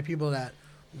know so many people that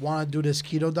want to do this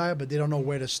keto diet, but they don't know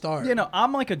where to start. You know,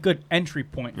 I'm like a good entry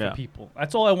point Yeah. for people.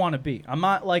 That's all I want to be. I'm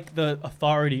not like the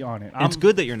authority on it. It's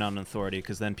good that you're not an authority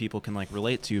because then people can like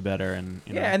relate to you better and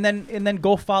you know. Yeah, and then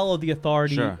go follow the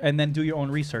authority Sure. and then do your own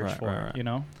research Right, for right, it, right. you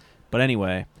know? But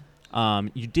anyway,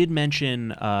 you did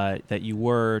mention that you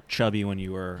were chubby when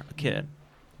you were a kid.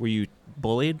 Were you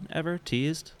bullied ever?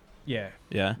 Teased? Yeah.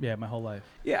 Yeah. Yeah, my whole life.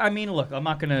 Yeah, I mean, look, I'm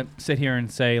not going to sit here and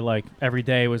say, like, every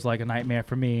day was, like, a nightmare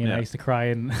for me, and Yeah. I used to cry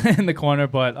in, in the corner,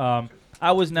 but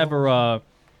I was never, I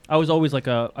was always, like,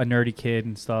 a nerdy kid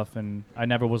and stuff, and I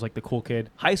never was, like, the cool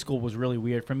kid. High school was really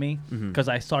weird for me, because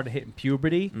I started hitting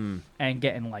puberty and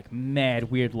getting, like, mad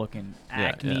weird-looking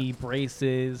acne,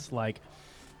 braces, like,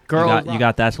 girls. You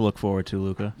got that to look forward to,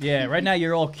 Luca. Yeah, right now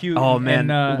you're all cute. Oh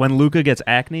man, and, when Luca gets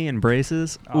acne and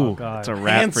braces, Oh, ooh, God. it's a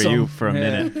wrap for you Handsome. for a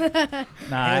minute.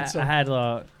 Nah, I had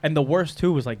and the worst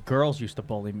too was like girls used to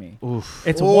bully me. Oof.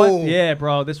 It's Oh. one, yeah,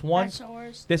 bro. This one, That's the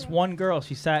worst. this one girl.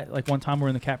 She sat like one time we were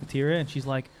in the cafeteria and she's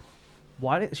like,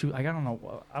 "Why did she?" Like, I don't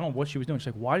know what she was doing. She's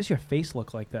like, "Why does your face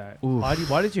look like that? Oof.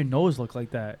 Why does your nose look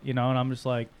like that?" You know, and I'm just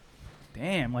like,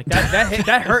 damn, like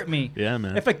that hurt me. Yeah,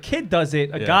 man. If a kid does it,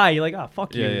 a Yeah. guy, you're like, "Oh,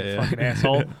 fuck you, Yeah, you yeah, yeah. fucking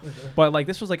asshole." But like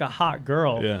this was like a hot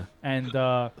girl. Yeah. And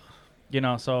you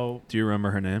know, so Do you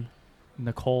remember her name?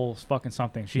 Nicole's fucking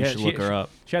something. You should look her up.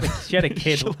 She had a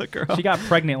kid. should look her up. She got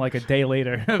pregnant like a day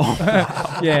later.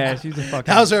 Yeah, she's a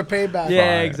fucking. How's her payback?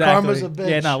 Yeah, exactly. Karma's a bitch.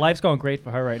 Yeah, no, life's going great for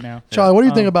her right now. Charlie, what do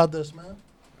you think about this, man?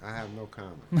 I have no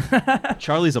comment.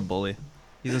 Charlie's a bully.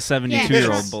 He's a Yeah,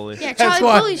 72-year-old bully. Yeah, That's Charlie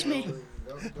why. bullies me.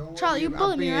 Don't Charlie, you worry,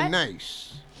 bully I'm me, being right?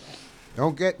 nice.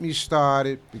 Don't get me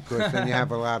started because then you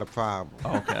have a lot of problems.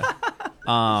 Okay.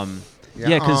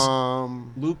 Yeah, because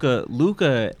um, Luca,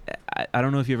 I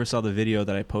don't know if you ever saw the video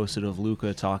that I posted of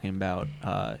Luca talking about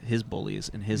his bullies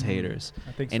and his haters.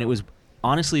 I think And so. it was,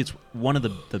 honestly, it's one of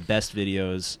the best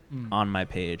videos on my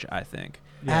page, I think.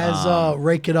 As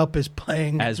Rake It Up is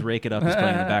playing. As Rake It Up is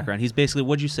playing in the background. He's basically,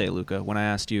 what'd you say, Luca, when I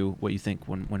asked you what you think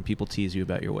when people tease you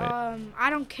about your weight? I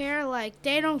don't care. Like,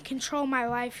 they don't control my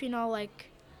life, you know, like,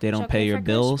 They it's don't okay pay if your I curse,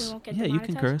 we bills? won't get Yeah, you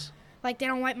can demonetized. curse. like, they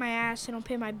don't wipe my ass, they don't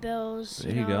pay my bills.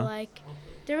 There you you know, go. like,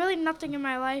 they're really nothing in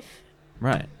my life.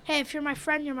 Right, Hey, if you're my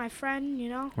friend, you're my friend, you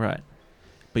know? right.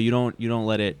 But you don't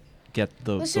let it get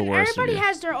the Listen, worst of everybody you.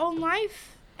 has their own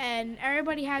life, and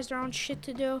everybody has their own shit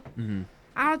to do. Mhm.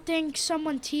 I don't think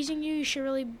someone teasing you should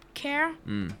really care.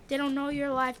 Mm, They don't know your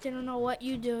life. They don't know what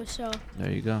you do. So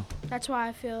there you go. that's why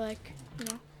I feel like, you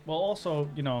know. Well, also,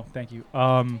 you know, thank you.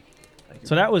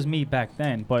 So that was me back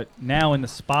then, but now in the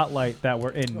spotlight that we're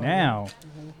in now,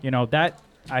 you know, that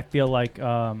I feel like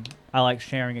I like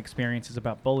sharing experiences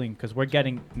about bullying because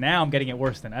I'm getting it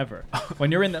worse than ever.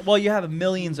 When you're in you have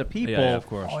millions of people Yeah, of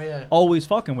course. Oh, yeah. always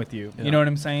fucking with you. Yeah. You know what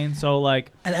I'm saying? So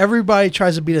like, And everybody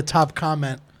tries to be the top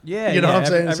comment. yeah, You know yeah, what I'm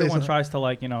saying? Say everyone something. tries to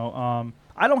like, you know,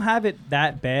 I don't have it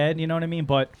that bad, you know what I mean?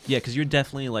 But Yeah, because you're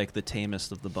definitely like the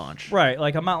tamest of the bunch. right,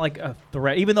 like I'm not like a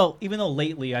threat. Even though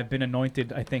lately I've been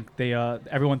anointed, I think they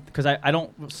everyone because I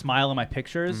don't smile in my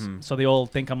pictures, Mhm. so they all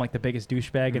think I'm like the biggest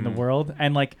douchebag in the Mhm. world,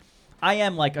 and like I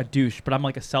am like a douche, but I'm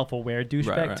like a self-aware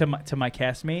douchebag right. to my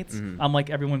castmates. Mhm. I'm like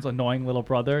everyone's annoying little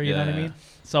brother, you know what I Yeah. mean?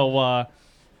 So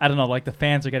I don't know, like the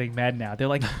fans are getting mad now. They're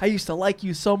like, I used to like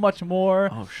you so much more.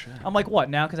 Oh shit. I'm like, what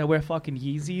now? Because I wear fucking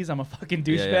Yeezys, I'm a fucking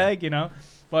Yeah, douchebag, yeah. you know.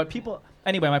 But people,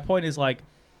 anyway. My point is like,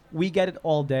 we get it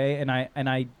all day, and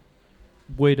I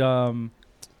would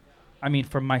I mean,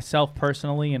 for myself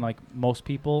personally, and like most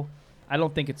people, I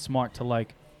don't think it's smart to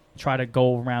like try to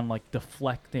go around like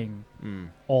deflecting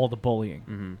all the bullying.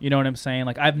 Mhm. You know what I'm saying?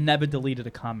 Like I've never deleted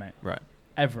a comment Right.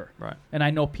 ever, Right. and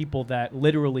I know people that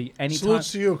literally anytime.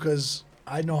 Salutes to you because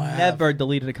I know I have. Never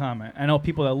deleted a comment. I know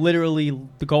people that literally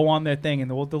go on their thing and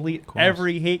they will delete course.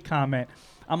 every hate comment.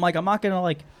 I'm like, I'm not gonna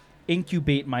like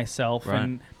incubate myself Right.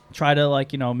 and try to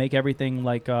like, you know, make everything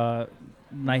like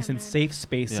nice and man. safe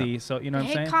spacey. Yeah. So you know The what I'm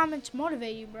hate saying? comments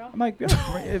motivate you, bro. I'm like,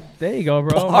 yeah, there you go,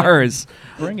 bro. I'm like, Bars.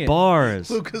 bring it. Bars.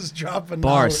 Lucas dropping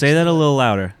Bars. knowledge. Say that a little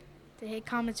louder. The hate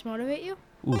comments motivate you?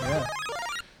 Ooh.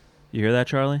 You hear that,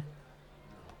 Charlie?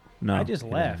 No. I just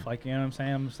laugh. Like, you know what I'm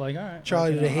saying? I'm just like, all right.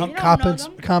 Charlie, like, do the you know, hate don't know comments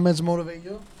them. comments motivate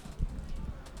you?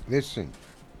 Listen,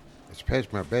 it's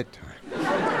past my bedtime.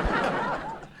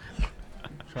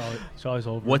 Charlie's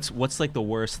over. What's like the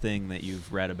worst thing that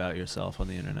you've read about yourself on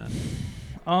the internet?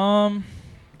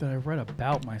 That I read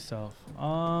about myself.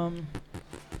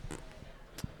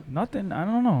 Nothing. I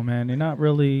don't know, man. You're not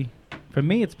really. For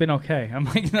me, it's been okay. I'm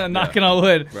like knocking on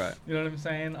wood. Right. You know what I'm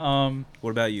saying?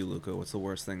 What about you, Luca? What's the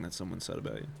worst thing that someone said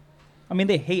about you? I mean,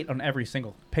 they hate on every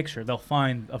single picture. They'll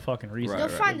find a fucking reason. They'll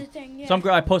find the thing. Yeah. Some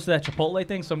girl, I posted that Chipotle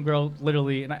thing. Some girl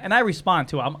literally, and I respond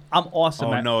too. I'm awesome.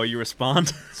 Oh at no, you respond?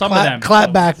 Some of them.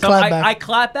 Clap back, clap back. I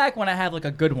clap back when I have like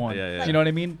a good one. Yeah. You know what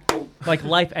I mean? Like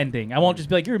life ending. I won't just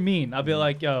be like, you're mean. I'll be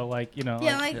like, yo, like, you know.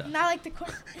 Yeah, like not like the.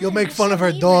 You'll make fun of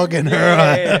her dog and her.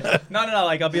 Yeah. No.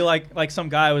 Like I'll be like some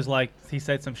guy was like, he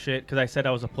said some shit because I said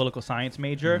I was a political science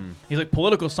major. He's like,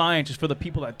 political science is for the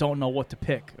people that don't know what to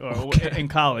pick in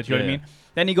college. You know what I mean?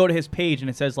 Then you go to his page and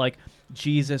it says like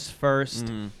Jesus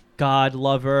first, God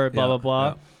lover, blah blah blah.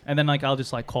 Yeah. And then like I'll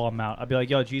just like call him out. I'll be like,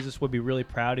 yo, Jesus would be really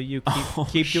proud of you.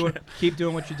 Keep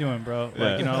doing what you're doing, bro. Yeah.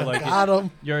 Like, you know, like Got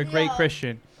him. you're a great Yeah.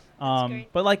 Christian. great.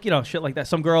 But like, you know, shit like that.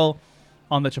 Some girl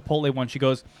on the Chipotle one, she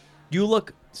goes, "You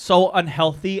look so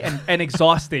unhealthy and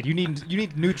exhausted. You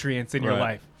need nutrients in your Right.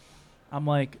 life." I'm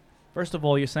like, first of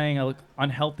all, you're saying I look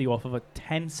unhealthy off of a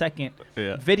 10-second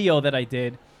video that I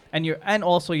did, and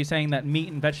also you're saying that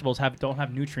meat and vegetables don't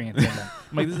have nutrients in them.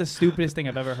 I'm like, this is the stupidest thing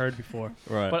I've ever heard before.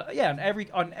 Right. But yeah,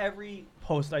 on every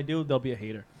post I do, there'll be a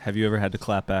hater. Have you ever had to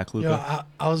clap back, Luca? Yo,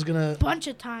 I was gonna. bunch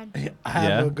of times. I have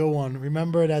Yeah? a good one.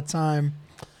 Remember that time?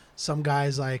 Some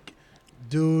guys like,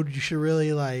 dude, you should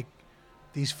really like.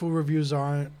 These food reviews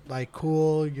aren't like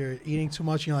cool. You're eating too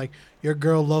much. You're like, your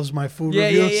girl loves my food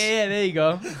reviews. Yeah. There you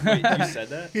go. Wait, you said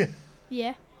that?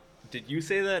 Yeah, Did you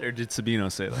say that or did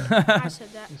Sabino say that? I said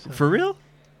that. For real?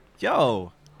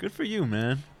 Yo, good for you,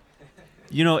 man.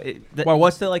 You know, Well,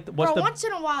 what's the Bro, once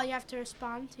in a while you have to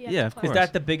respond. You have Yeah, to of play. is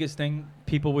that the biggest thing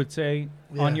people would say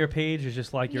on Yeah. your page? Is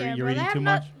just like you're Yeah, bro, eating they have too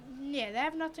much? Yeah, they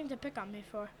have nothing to pick on me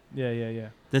for. Yeah.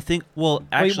 the thing, well, Well,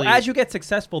 actually, as you get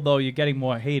successful though, you're getting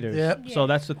more haters. Yep. So Yeah.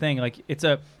 that's the thing. Like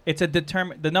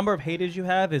the number of haters you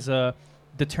have is a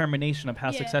determination of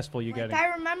how Yeah, successful you're like, getting.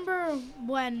 I remember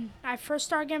when I first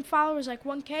started getting followers, like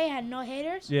 1K, had no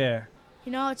haters. Yeah.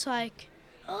 You know, it's like,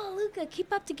 oh, Luca,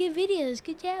 keep up the good videos.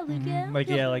 Good job, Luca. Like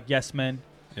like yes men.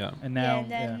 yeah. And Yeah, now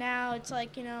and then now it's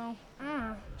like, you know,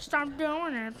 stop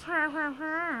doing it.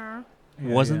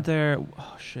 Wasn't there?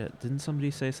 Oh shit! Didn't somebody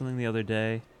say something the other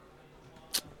day?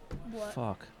 What?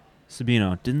 Fuck,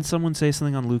 Sabino. Didn't someone say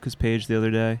something on Luca's page the other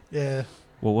day? Yeah.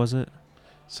 What was it?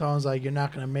 Sounds like you're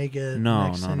not gonna make it No,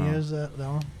 next no, 10 no. years. That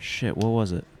one. Shit, what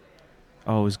was it?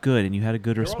 Oh, it was good, and you had a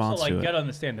good They're response also, like, to you it. gotta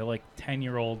understand, they're like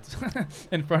 10-year-olds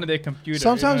in front of their computer.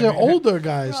 Sometimes you know they're what I mean? older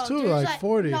guys Bro, too, there's like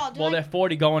 40. No, Well, they're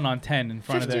 40 going on 10 in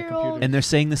front of their 50-year-old computer. And they're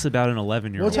saying this about an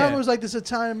 11-year-old. One time Yeah. it was like this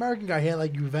Italian American guy. He had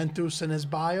like Juventus in his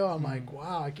bio. Mm. I'm like,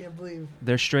 wow, I can't believe.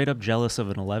 They're straight up jealous of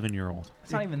an 11-year-old.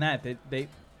 It's not even that.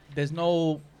 There's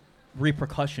no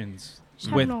repercussions Just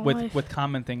have no life. with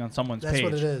commenting on someone's That's page.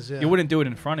 what it is. Yeah. You wouldn't do it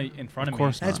in front of me.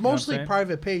 course And it's not. mostly You know what I'm saying?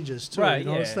 private pages too. Right, You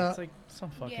yeah. notice that? It's like some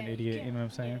fucking Yeah, idiot, yeah, you know what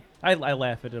I'm saying? yeah. I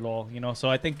laugh at it all, you know, so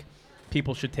I think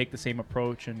people should take the same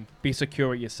approach and be secure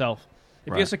with yourself. If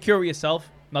you're Right. secure with yourself,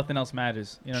 nothing else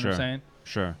matters. You know what Sure. I'm saying?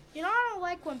 Sure. You know, I don't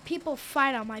like when people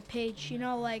fight on my page, you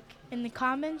know, like in the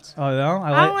comments. Oh no, I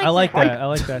don't I like like that. I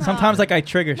like that. No. Sometimes like I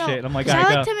trigger No, shit. I'm like, 'cause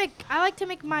I I like to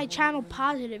make my channel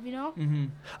positive, you know? Mm-hmm.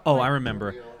 Oh, I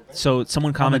remember. So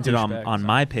someone commented douchebag, on so.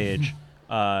 my page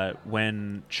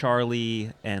when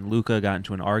Charlie and Luca got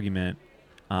into an argument.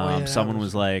 yeah, that Someone was-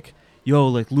 was like, "Yo,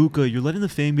 like Luca, you're letting the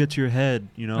fame get to your head.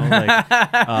 You know, like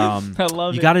I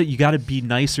love you it. gotta be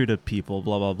nicer to people.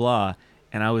 Blah blah blah."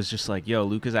 And I was just like, "Yo,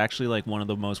 Luca's actually like one of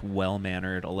the most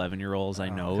well-mannered 11-year-olds I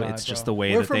know. God, it's just bro. the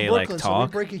way We're that from they Brooklyn, like so we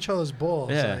talk." break each other's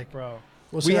balls. Yeah. Like, Bro.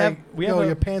 we'll We say, have- like, we yo, have a-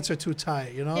 your pants are too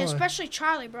tight. You know. Yeah, Like, especially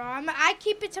Charlie, bro. I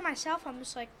keep it to myself. I'm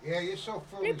just like, Yeah, you're so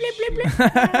full blip, of blip, blip,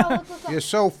 shit. blip. No, look, look, You're look.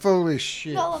 so full of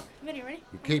shit. No, look, Vinny, ready? You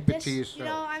I'm keep like it to this, yourself. You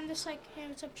know, I'm just like, hey,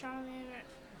 what's up, Charlie?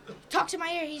 Talk to my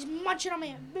ear. He's munching on my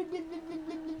ear. Blip, blip, blip, blip,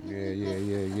 blip, blip, blip.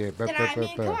 Yeah. Then I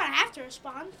mean, come on, I have to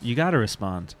respond. You gotta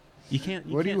respond. You can't.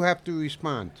 What do you have to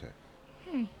respond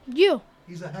to? You.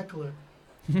 he's a heckler.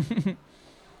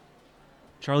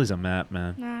 Charlie's a map,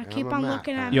 man. Nah, keep a on map,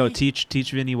 looking huh? at Yo, me.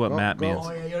 teach Vinny what Go- map go. means.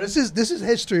 Oh yeah, yo, this is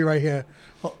history right here.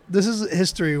 Oh, this is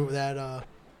history that.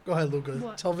 Go ahead, Luca.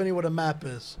 What? Tell Vinny what a map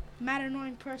is. Mad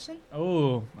annoying person.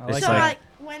 Oh, I It's like So that. like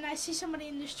when I see somebody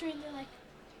in the street and they're like,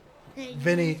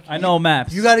 Vinny, I know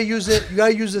maps. you got to use it. You got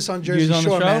to use this on Jersey Use it on the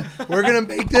Shore, show? man. We're gonna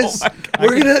make this.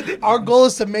 Our goal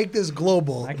is to make this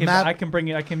global. I can bring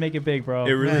it. I can make it big, bro.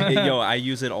 It really, yo, I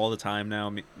use it all the time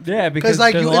now. Yeah, because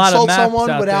like there's you a lot of insult maps someone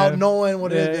out without there. knowing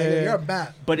what it is. Yeah. You're a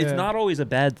map. But it's Yeah. not always a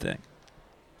bad thing.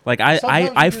 Like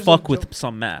Sometimes I you use fuck it with to-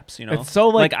 some maps, you know. It's so,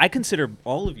 like- I consider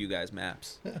all of you guys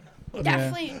maps.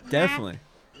 Definitely. Definitely.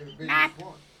 Map.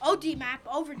 OD map.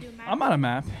 Overdue map. I'm not a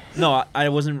map. No, I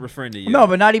wasn't referring to you. No,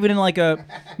 but not even in like a,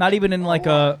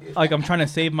 like I'm trying to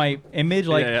save my image.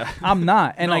 Like Yeah. I'm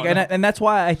not, and No, like, no. and that's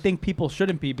why I think people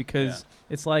shouldn't be because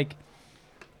it's like,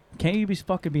 can't you be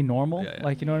fucking be normal? Yeah, yeah.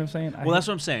 Like, you know what I'm saying? Well, that's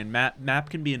what I'm saying. Map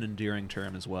can be an endearing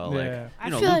term as well. Yeah. Like, I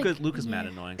you know, feel like- Luca's mad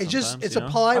annoying. It's just sometimes, it's you a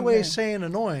know? polite way Okay. of saying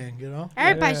annoying. You know.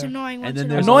 Everybody's Yeah. annoying And once then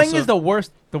in a there's while. Annoying also- is the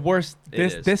worst. The worst. It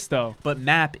is. This though. But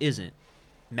map isn't.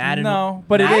 No,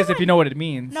 but it I is if you know what it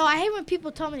means. No, I hate when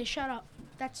people tell me to shut up.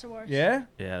 That's the worst. Yeah.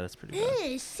 Yeah, that's pretty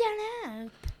bad. Shut up.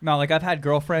 No, like I've had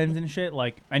girlfriends and shit.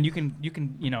 Like, and you can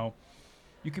you know,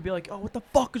 you could be like, oh, what the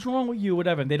fuck is wrong with you,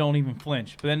 whatever, and they don't even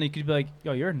flinch. But then you could be like,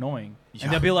 yo, you're annoying,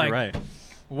 and they'll be You're like, right.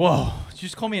 whoa, did you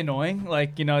just call me annoying?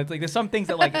 Like, you know, it's like there's some things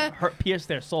that like pierce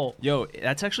their soul. Yo,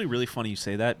 that's actually really funny you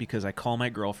say that because I call my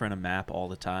girlfriend a map all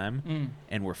the time,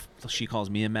 and she calls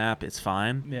me a map. It's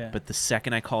fine. Yeah. But the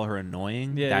second I call her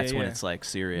annoying, Yeah, that's yeah, when yeah. it's like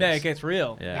serious. Yeah, it gets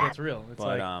real. Yeah. It gets real. It's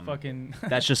But, like fucking.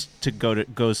 That's just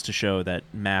goes to show that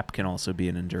map can also be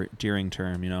an endearing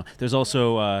term. You know, there's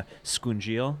also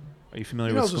Scungil. Are you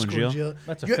familiar with Scungil?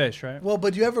 That's a You- fish, right? Well,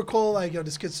 but do you ever call like, yo,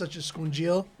 this kid's such a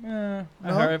scungil? Yeah,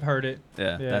 No? I've heard it.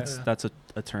 Yeah, Yeah. that's a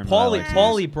term. that I like to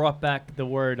Paulie use. brought back the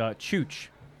word chooch.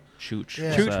 Chooch.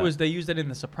 Yeah. What's Chooch that? was they used it in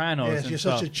The Sopranos. Yeah, and you're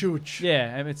stuff. such a chooch.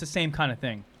 Yeah, I mean, it's the same kind of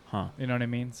thing. Huh. You know what I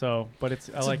mean? So, but it's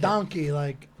I It's like a donkey,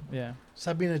 like it. Yeah.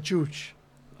 stop being a chooch.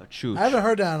 A chooch. I haven't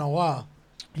heard that in a while.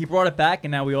 He brought it back,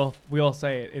 and now we all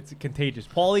say it. It's contagious.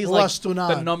 Paulie's like Lastunad.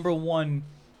 the number one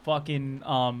fucking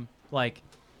like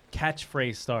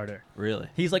catchphrase starter. Really?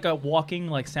 He's like a walking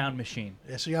like sound machine.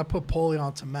 Yeah, so you gotta put Paulie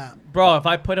onto map. Bro, if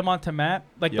I put him onto map,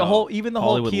 like Yo, the whole even the Paulie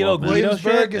whole would keto love that. Guido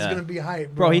Williamsburg shit. is Yeah. gonna be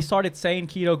hype, Bro, he started saying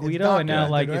keto Guido, and now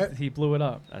like documented, right? he blew it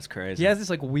up. That's crazy. He has this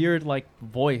like weird like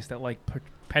voice that like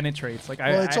penetrates. Like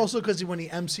Well, I. it's I- also because when he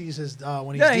MCs his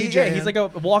when he's yeah, DJing. he's like a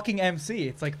walking MC.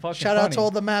 It's like fucking. shout out funny. to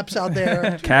all the maps out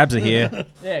there. Cabs are here.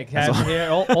 Yeah, Cabs here,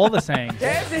 all the sayings.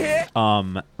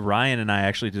 Ryan and I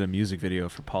actually did a music video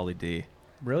for Pauly D.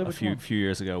 Really? A Which few one?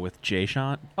 years ago with Jay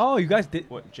Sean. Oh, you guys did.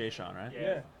 What Jay Sean, right?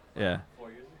 Yeah. Yeah.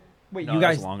 Wait, No, you that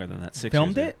guys was longer than that. 6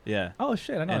 filmed years it? ago. Yeah. Oh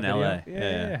shit! I know In that LA. video.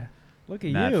 Yeah, yeah. Look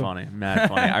at Mad you. funny. Mad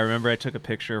funny. I remember I took a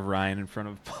picture of Ryan in front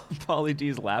of Pauly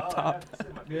D's laptop.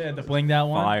 Yeah, the blinged out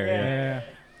one. Fire,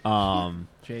 Yeah.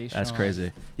 Jay That's Sean.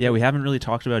 crazy. Yeah, we haven't really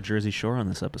talked about Jersey Shore on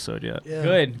this episode yet.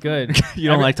 Yeah. Good. You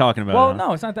don't like talking about well, it? Huh?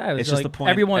 no, it's not that. It's just like the point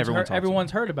Everyone's everyone heard, talks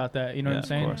everyone's heard about that. You know Yeah,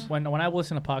 what I'm of saying? course. When I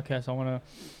listen to podcasts, I want to,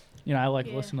 you know, I like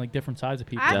Yeah. listen to like different sides of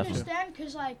people. I Definitely. understand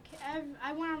because like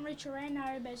I went on Rachel Ray now.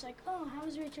 Everybody's like, oh, how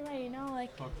was Rachel Ray? You know,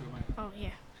 like, oh yeah,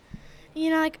 you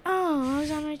know, like, oh, I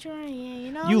was on Rachel Ray. Yeah,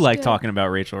 you know. it You was like good. talking about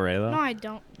Rachel Ray though? No, I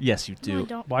don't. Yes, you No, I do.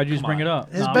 don't. Why'd you just Come bring on. it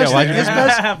up? His No, best, why'd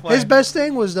thing, you- his best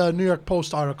thing was the New York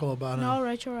Post article about him. No,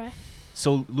 Rachel Ray.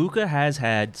 So Luca has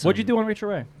had. What'd you some- do on Rachel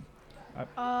Ray?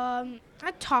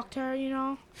 I talked to her. You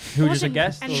know. Who It just a wasn't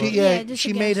guest? any- or- She Yeah, just a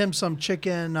she made guess. him some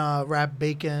chicken wrapped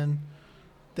bacon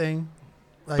thing.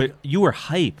 Like But you were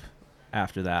hype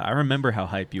after that. I remember how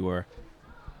hype you were.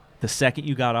 The second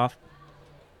you got off.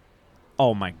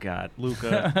 Oh my God,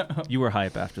 Luca, you were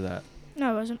hype after that.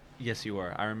 No, it wasn't. Yes, you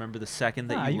were. I remember the second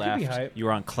that Nah, you you could be left. hype. You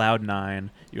were on cloud 9.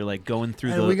 You're like going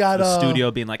through And the, we got, the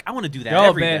studio, being like, "I want to do that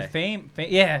every day." Fame.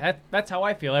 Yeah, that's how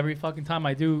I feel every fucking time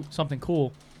I do something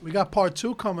cool. we got part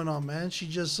 2 coming on, man. She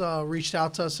just reached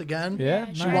out to us again. Yeah,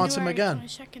 She nice. wants him January again.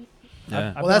 22nd. Yeah.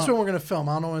 I've Well, been that's on- when we're gonna film.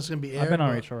 I don't know when it's gonna be aired. I've been on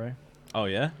but Rachel Ray Oh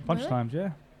yeah. a bunch of Really? times. Yeah,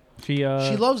 she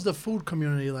She loves the food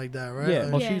community like that, right? yeah.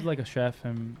 Like, Well, Yeah. she's like a chef,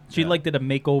 and she Yeah. like did a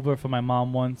makeover for my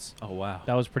mom once. Oh wow.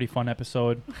 That was a pretty fun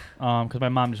episode, because my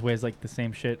mom just wears like the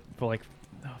same shit for like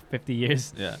 50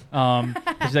 years. Yeah.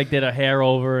 She like did her hair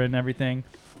over and everything,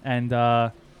 and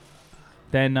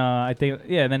then I think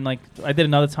then like I did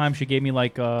another time. She gave me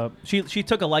like she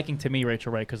took a liking to me,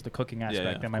 Rachel Ray, because the cooking aspect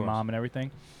yeah, and of my course. mom and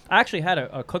everything. I actually had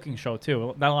a cooking show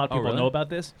too. Not a lot of Oh, people really? know about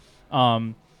this.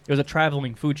 It was a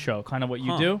traveling food show, kind of what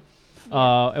you Huh.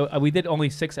 do. We did only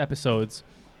 6 episodes.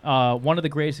 One of the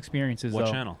greatest experiences. What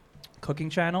though, channel? Cooking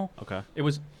channel. Okay. It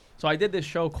was so I did this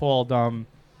show called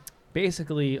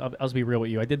basically I'll be real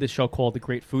with you. I did this show called The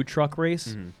Great Food Truck Race,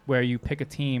 Mhm. where you pick a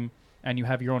team and you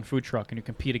have your own food truck and you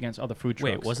compete against other food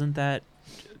trucks. Wait, wasn't that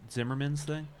Zimmerman's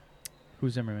thing?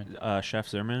 Who's Zimmerman? Chef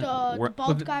Zimmerman. The Were-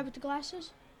 bald guy with the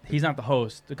glasses. he's not the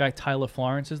host. The guy Tyler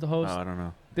Florence is the host. Oh, I don't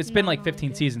know. It's been like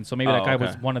 15 seasons, so maybe that guy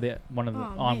was one of the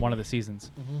on one of the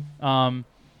seasons.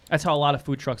 That's how a lot of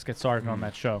food trucks get started on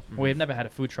that show. We had never had a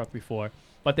food truck before,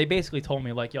 but they basically told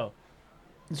me like, "Yo,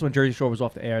 this is when Jersey Shore was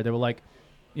off the air." They were like,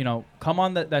 "You know, come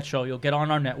on that show. You'll get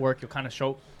on our network. You'll kind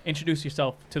of introduce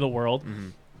yourself to the world,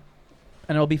 and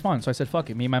it'll be fun." So I said, "Fuck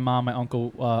it." Me, my mom, my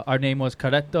uncle. Our name was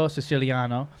Carretto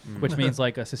Siciliano, which means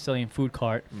like a Sicilian food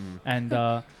cart,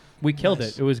 and we killed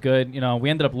it. It was good. You know, we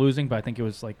ended up losing, but I think it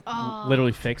was like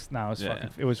literally fixed. No,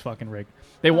 it was fucking rigged.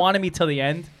 They wanted me till the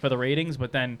end for the ratings,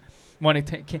 but then when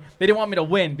they didn't want me to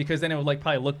win because then it would like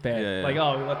probably look bad. Like,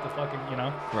 oh, we let the fucking, you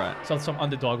know. Right. So some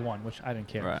underdog won, which I didn't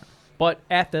care. Right. But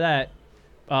after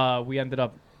that, we ended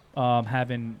up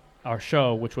having our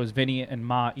show, which was Vinny and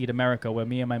Ma Eat America, where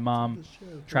me and my mom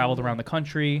traveled around the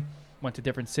country, went to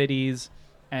different cities,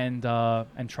 and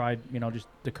tried, you know, just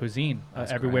the cuisine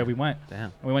everywhere we went. Damn.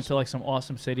 And we went to like some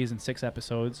awesome cities in 6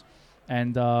 episodes,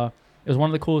 and it was one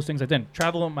of the coolest things I did.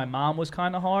 Traveling with my mom was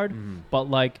kind of hard, but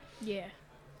like,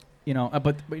 you know,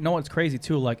 but you know what's crazy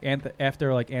too? Like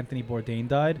after like Anthony Bourdain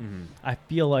died, I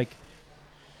feel like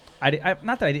I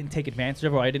not that I didn't take advantage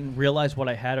of it, or I didn't realize what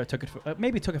I had, or took it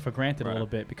for granted a little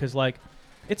bit, because like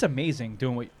it's amazing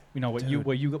doing what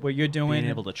you're doing, being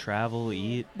able to travel,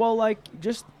 eat. Well, like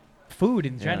just food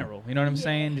in general, you know what I'm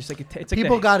saying? Just like it's like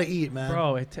people gotta eat, man.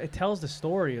 Bro, it tells the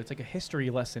story. It's like a history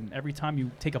lesson every time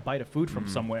you take a bite of food from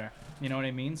somewhere. You know what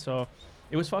I mean? So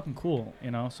it was fucking cool,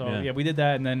 you know. So yeah, we did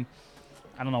that, and then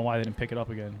I don't know why they didn't pick it up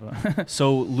again. But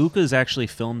so Luca's actually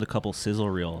filmed a couple sizzle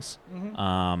reels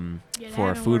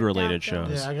for food-related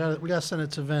shows. Yeah, we gotta send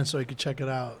it to Vince so he could check it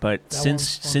out. But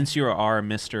since you're our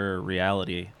Mr.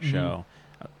 Reality show,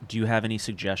 do you have any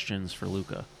suggestions for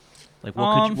Luca? Like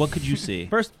what could you see?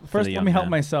 First let me help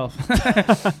myself.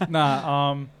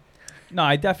 No,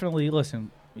 I definitely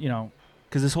listen. You know,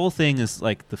 because this whole thing is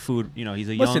like the food. You know, he's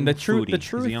a young foodie.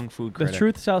 He's a young food critic. The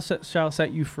truth shall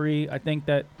set you free. I think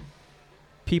that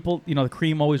people, you know, the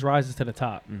cream always rises to the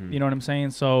top. You know what I'm saying?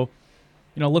 So,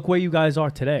 you know, look where you guys are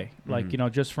today. Like, you know,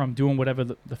 just from doing whatever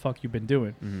the fuck you've been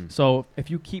doing. So if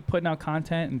you keep putting out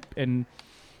content and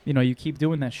you know, you keep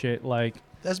doing that shit, like.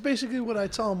 That's basically what I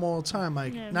tell them all the time.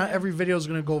 Like, not every video is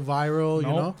gonna go viral. You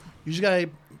know, you just gotta.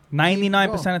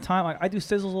 99% of the time, like, I do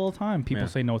sizzles all the time. People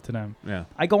say no to them. Yeah.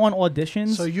 I go on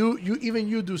auditions. So you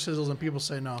do sizzles and people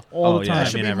say no all the time. That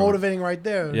should be motivating right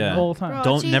there. Yeah. All the time.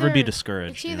 Bro, never be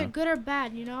discouraged. It's either good or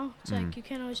bad. You know, it's like you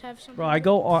can't always have something. Bro, I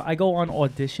go on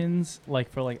auditions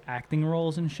like for like acting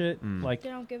roles and shit. Like they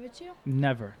don't give it to you.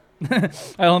 Never. I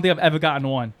don't think I've ever gotten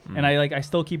one, and I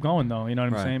still keep going though. You know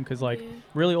what I'm saying? Because like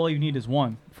really, all you need is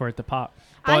one for it to pop.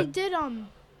 But I did one.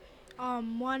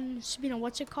 You know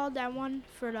what's it called? That one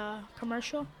for the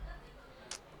commercial.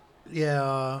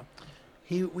 Yeah,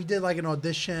 we did like an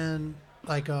audition,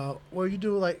 like where you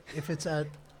do like if it's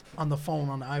on the phone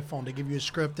on the iPhone, they give you a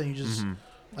script and you just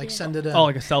send it in. Oh,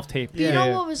 like a self-tape. You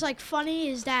know what was like funny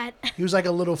is that he was like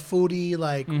a little foodie,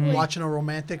 like watching a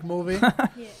romantic movie,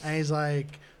 and he's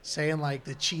like saying like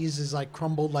the cheese is like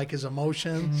crumbled like his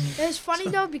emotions. It was funny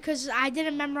though because I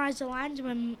didn't memorize the lines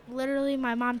when literally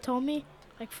my mom told me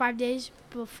like 5 days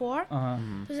before.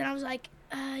 Because then I was like,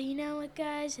 you know what,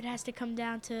 guys, it has to come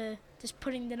down to just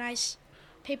putting the nice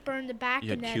paper in the back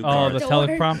and then the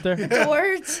teleprompter. The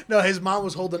words. No, his mom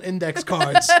was holding index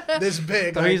cards this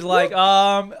big. So he's like,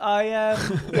 I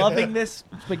am loving this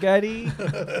spaghetti.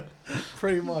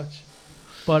 Pretty much.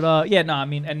 But I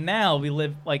mean, and now we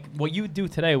live like what you do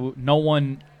today. No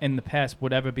one in the past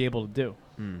would ever be able to do.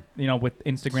 You know, with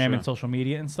Instagram and social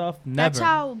media and stuff. Never. That's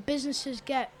how businesses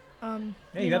get.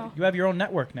 You have your own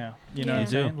network now. You know what I'm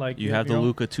saying? Like you have the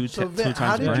Luca two times brand.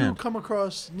 How did you come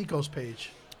across Nico's page?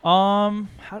 How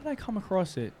did I come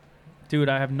across it? Dude,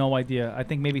 I have no idea. I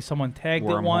think maybe someone tagged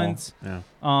it once. Yeah.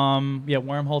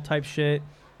 Wormhole type shit.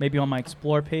 Maybe on my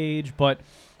Explore page. But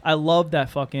I love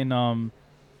that fucking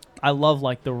I love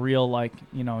like the real like,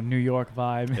 you know, New York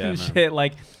vibe and shit.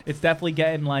 Like it's definitely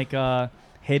getting like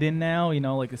hidden now, you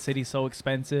know, like the city's so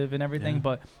expensive and everything,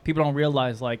 but people don't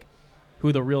realize like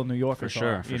who the real New Yorkers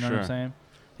are. You know what I'm saying?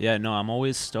 Yeah, no, I'm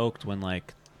always stoked when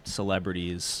like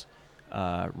celebrities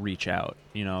reach out,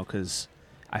 you know, because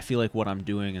I feel like what I'm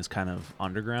doing is kind of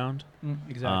underground.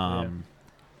 Exactly.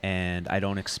 And I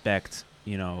don't expect,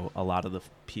 you know, a lot of the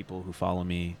people who follow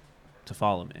me to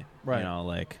follow me. Right. You know,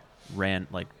 like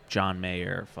John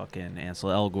Mayer, fucking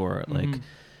Ansel Elgort, like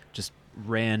just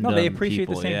random. No, they appreciate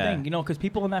people, the same thing, you know, because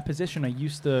people in that position are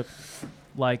used to,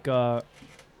 like,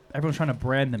 everyone's trying to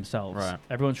brand themselves. Right.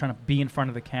 Everyone's trying to be in front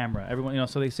of the camera. Everyone, you know,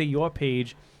 so they see your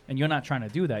page, and you're not trying to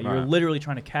do that. You're literally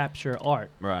trying to capture art.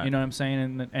 Right. You know what I'm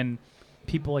saying? And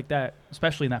people like that,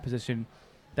 especially in that position,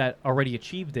 that already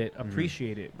achieved it,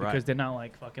 appreciate it because Right. they're not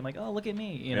like fucking like, oh, look at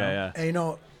me, you know. Yeah. And, you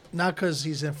know, not because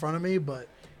he's in front of me, but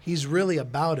he's really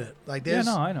about it. Like, Yeah, there's,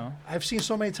 no, I know. I've seen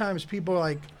so many times people are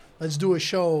like, let's do a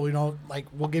show, you know, like,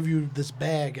 we'll give you this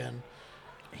bag. And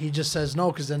he just says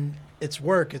no because then it's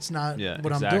work. It's not what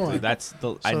exactly. I'm doing. That's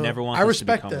I So, never want I this to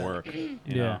respect become that. work. You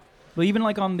Yeah. know? Well, even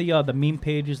like on the meme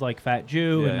pages like Fat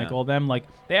Jew and Yeah. like all them, like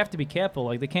they have to be careful.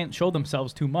 Like they can't show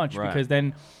themselves too much Right. because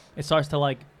then it starts to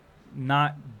like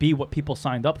not be what people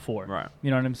signed up for. Right. You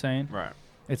know what I'm saying? Right.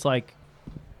 It's like,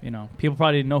 you know, people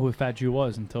probably didn't know who Fat Jew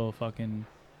was until fucking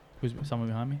who's someone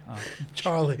behind me? Oh.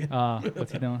 Charlie.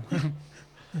 What's he doing?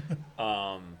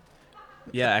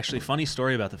 Yeah, actually, funny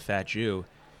story about the Fat Jew.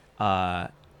 My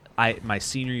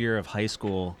senior year of high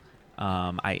school,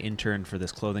 I interned for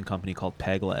this clothing company called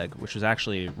Peg Leg, which was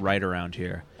actually right around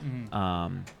here.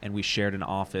 And we shared an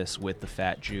office with the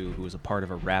Fat Jew, who was a part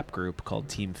of a rap group called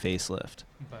Team Facelift.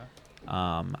 Okay.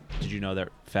 Did you know that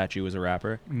Fat Jew was a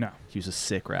rapper? No. He was a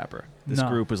sick rapper. This No.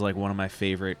 group was like one of my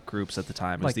favorite groups at the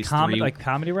time. It was Like these comedy, three, like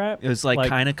comedy rap. it was like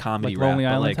kind of comedy like rap, Lonely but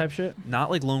Island like type shit.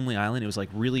 not like Lonely Island. It was like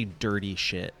really dirty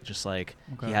shit. Just like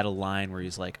Okay. he had a line where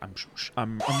he's like,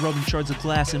 "I'm rubbing shards of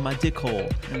glass in my dick hole.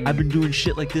 I've been doing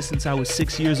shit like this since I was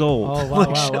 6 years old." Oh, wow, like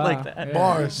wow, shit wow. like that. Yeah.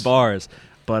 Bars.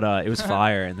 But it was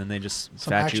fire. And then they just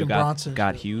Some Fat Jew Action got Bronson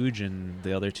shit. huge, and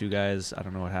the other two guys, I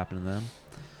don't know what happened to them.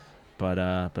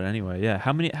 But anyway, yeah.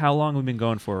 How long have we been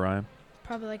going for, Ryan?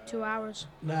 Probably like 2 hours.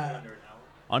 Nah.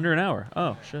 Under an hour.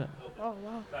 Oh shit. Oh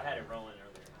wow.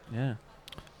 Yeah.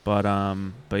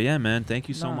 But yeah, man. Thank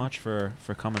you so Nah. much for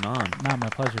coming on. Nah, my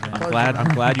pleasure, man.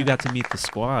 I'm glad you got to meet the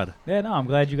squad. Yeah, no, I'm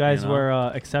glad you guys You know? were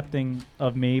accepting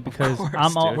of me because course,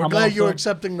 I'm dude. We're I'm glad you're also-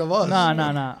 accepting of us.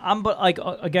 Nah. I'm but like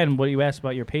again, what you asked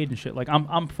about your page and shit. Like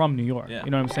I'm from New York. Yeah. You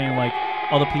know what I'm saying? Like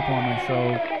other people on my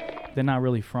show, they're not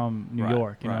really from New Right,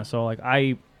 York. You know, right. so like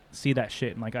I see that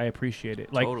shit and like I appreciate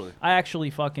it. Like Totally. I actually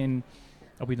fucking.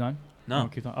 Are we done? No.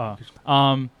 Keep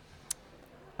on-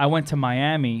 I went to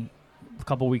Miami a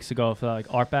couple weeks ago for like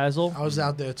Art Basel. I was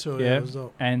out there too. Yeah. It was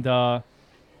dope. And I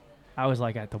was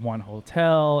like at the one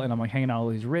hotel, and I'm like hanging out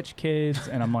with all these rich kids,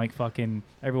 and I'm like fucking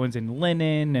everyone's in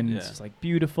linen, and it's Yeah. just like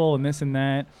beautiful and this and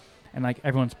that, and like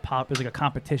everyone's there's like a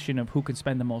competition of who can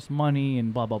spend the most money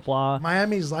and blah blah blah.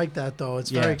 Miami's like that though.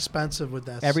 It's Yeah. very expensive with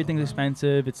that. Everything's stuff.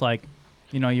 expensive. It's like,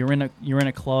 you know, you're in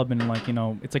a club and like, you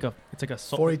know, it's like a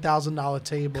 $40,000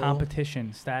 table.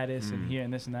 competition status and here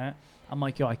and this and that. I'm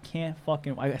like, yo, I can't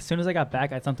fucking. As soon as I got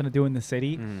back, I had something to do in the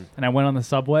city, and I went on the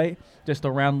subway just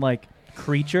around like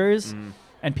creatures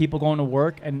and people going to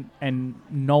work and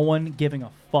no one giving a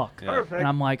fuck. Yeah. And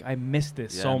I'm like, I miss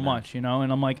this Yeah, so man. much, you know.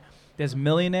 And I'm like, there's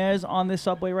millionaires on this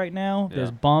subway right now. Yeah.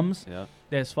 There's bums. Yeah.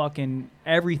 There's fucking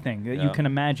everything that you Yeah. can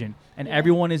imagine, and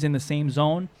everyone is in the same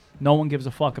zone. No one gives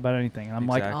a fuck about anything. And I'm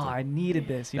like, Exactly. oh, I needed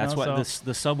this. You That's know? why So-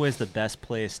 the subway is the best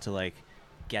place to like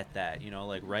get that. You know,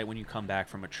 like right when you come back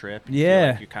from a trip. You Yeah.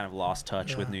 feel like you kind of lost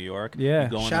touch with New York. Yeah. You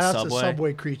go on Shout the out subway. to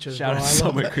Subway Creatures. Shout bro. out to I love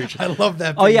Subway that- Creatures. I love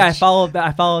that. Oh yeah, I page. followed that.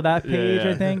 I followed that page.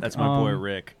 Yeah, I think that's my boy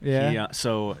Rick. Yeah. He,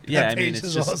 so yeah, I mean, page it's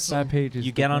is just awesome. That page is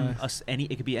you the get on best.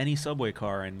 it could be any subway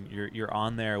car, and you're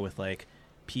on there with like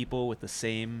people with the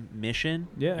same mission.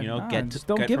 Yeah, you know, nah, get just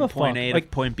don't give from a point fuck. A Like, to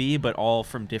point B, but all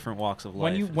from different walks of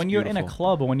life. when you're in a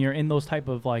club or when you're in those type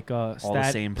of like the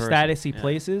same person. statusy Yeah.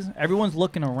 places, everyone's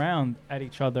looking around at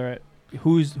each other at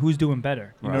who's doing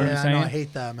better. You know what Yeah, I'm I saying? know, I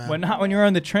hate that, man. When you're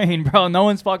on the train, bro, no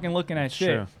one's fucking looking at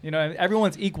shit. True. You know,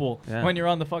 everyone's equal Yeah. when you're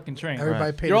on the fucking train.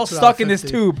 Everybody paid You're all $2.50. stuck in this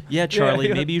tube. Yeah, Charlie,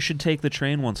 yeah. maybe you should take the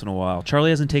train once in a while. Charlie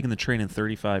hasn't taken the train in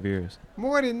 35 years.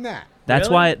 More than that. That's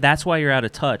Really? why you're out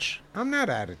of touch. I'm not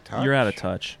out of touch. You're out of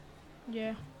touch.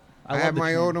 Yeah. I love have the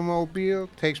my train. automobile.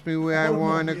 Takes me where I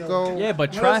want to go. Yeah, but When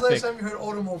was the traffic. last time you heard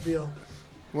automobile?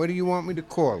 What do you want me to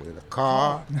call it? A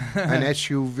car? An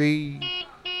SUV?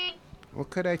 What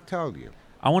could I tell you?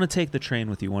 I want to take the train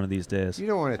with you one of these days. You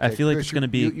don't want to I take feel like Chris, it's gonna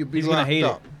be. You'll be He's gonna locked hate it.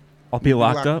 up. I'll be You'll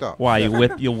locked up. Why?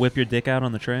 You'll whip your dick out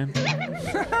on the train?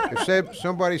 If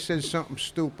somebody says something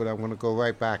stupid, I'm going to go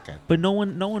right back at them. But no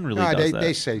one really No, does that.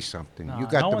 they say something. No, You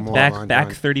got no the one- morons back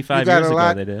on. 35 you got years a ago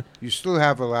lot, they did. You still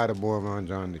have a lot of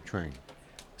morons on the train.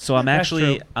 So I'm That's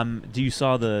actually true. do you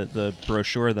saw the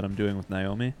brochure that I'm doing with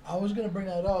Naomi? I was gonna bring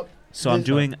that up. So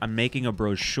I'm making a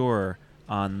brochure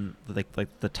on like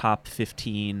the top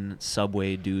 15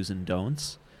 subway do's and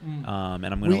don'ts. And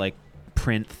I'm going to like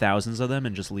print thousands of them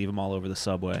and just leave them all over the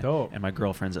subway. Dope. And my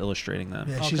girlfriend's illustrating them.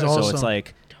 Yeah, she's So awesome. it's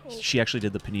like she actually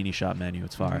did the panini shop menu.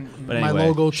 It's fire. But My anyway,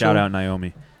 logo shout too. out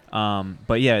Naomi.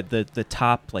 But yeah, the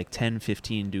top like 10,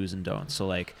 15 do's and don'ts. So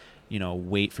like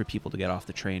wait for people to get off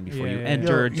the train before you Yeah.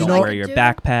 enter. You Don't know- wear your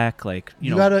backpack. Like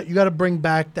You gotta bring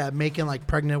back that making like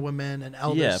pregnant women and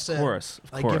elders. Yeah, of sit, course,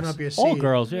 of like course. giving up your seat. All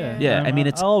girls, yeah. Yeah, I mean,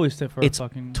 I'll always sit for it's a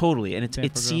fucking totally, and stand it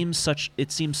for a girl.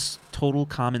 seems total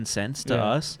common sense to Yeah.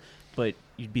 us, but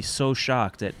you'd be so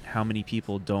shocked at how many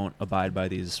people don't abide by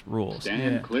these rules.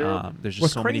 Yeah. There's just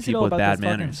What's so many crazy, people though, with about bad this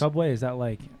fucking manners. Subway is that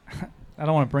like, I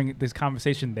don't want to bring this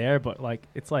conversation there, but like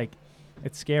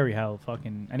it's scary how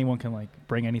fucking anyone can like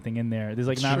bring anything in there. There's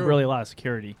like It's not true. really a lot of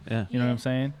security. Yeah. You know what I'm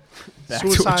saying? Back to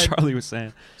what Suicide- Charlie was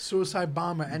saying. Suicide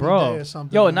bomber any day Bro, or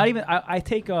something. yo, man. not even. I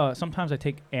take sometimes I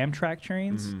take Amtrak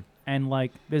trains and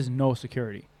like there's no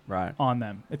security Right. on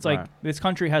them. It's like Right. this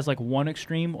country has like one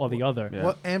extreme or the other. Yeah.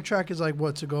 What Amtrak is like?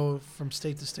 What to go from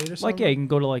state to state or something? Like yeah, you can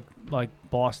go to like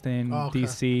Boston, Oh, okay.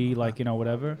 DC, like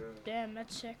whatever. Damn,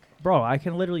 that's sick. Bro, I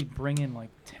can literally bring in like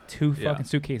two Yeah. fucking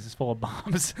suitcases full of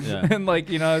bombs, Yeah. and like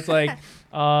it's like,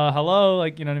 hello,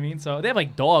 like you know what I mean. So they have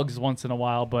like dogs once in a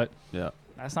while, but Yeah.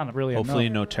 that's not really. Hopefully,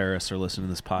 enough. no terrorists are listening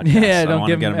to this podcast. Yeah, I don't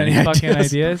wanna give get them them any fucking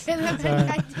ideas. Give them It's,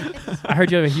 any uh, I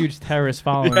heard you have a huge terrorist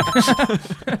following.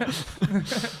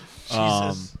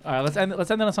 All right, let's end it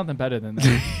on something better than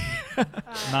that.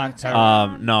 Not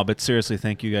terror. No, but seriously,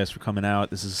 thank you guys for coming out.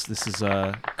 This is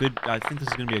good. I think this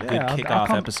is gonna be a good Yeah, I'll kickoff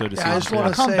come- episode of Yeah, I just season wanna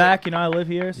I'll two. come say- back. I live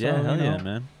here. So, Yeah, hell you know. yeah,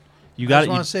 man. You I got just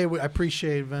want it. to say I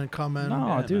appreciate Vin coming.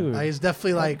 No, dude. He's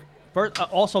definitely like First,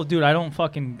 also, dude, I don't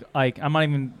fucking like. I'm not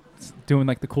even doing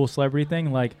like the cool celebrity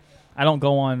thing. Like, I don't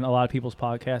go on a lot of people's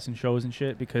podcasts and shows and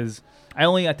shit because I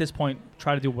only at this point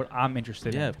try to do what I'm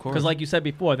interested in. Yeah, of course. Because like you said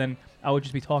before, then I would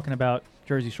just be talking about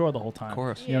Jersey Shore the whole time. Of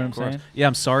course. You know what I'm Of course. saying? Yeah,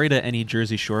 I'm sorry to any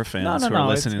Jersey Shore fans who are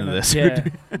listening to this Yeah.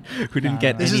 who didn't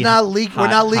get this any is not leak. We're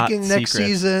not hot leaking next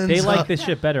secrets. season. They like this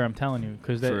shit better. I'm telling you,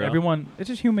 because For real? everyone. It's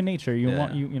just human nature. You Yeah.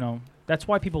 want you know. That's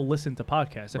why people listen to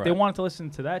podcasts. If they Right. wanted to listen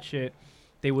to that shit,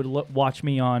 they would watch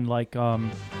me on like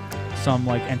some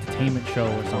like entertainment show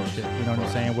or some shit. You know what I'm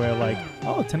saying? Where like,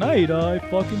 oh, tonight I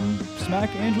fucking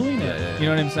smack Angelina. Yeah. You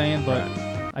know what I'm saying? But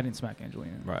I didn't smack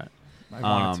Angelina. Right. I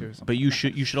wanted to. Or something. But you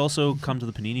should also come to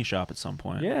the panini shop at some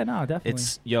point. Yeah, no, definitely.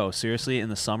 It's seriously in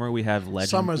the summer we have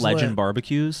Summer's Legend lit.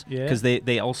 barbecues Yeah. because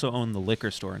they also own the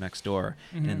liquor store next door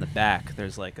and in Mhm. the back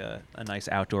there's like a nice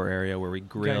outdoor area where we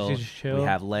grill. just chill. We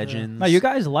have Legends. No, you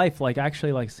guys' life like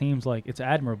actually like seems like it's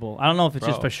admirable. I don't know if it's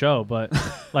just Bro. for show, but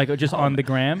like just on the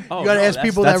gram. Oh, You gotta no, ask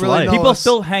that's- people that that's really life. know People us.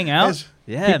 still hang out. Yes.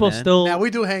 Yeah, people man. still. Yeah, we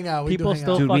do hang out. We People do hang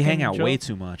still out. Dude, we fucking hang out chill. way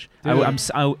too much. Dude.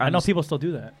 I I know people still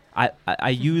do that. I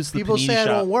use the People panini say I shop.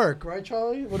 don't work, right,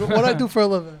 Charlie? What do I do for a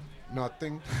living?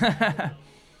 Nothing.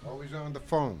 Always on the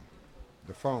phone.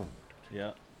 The phone.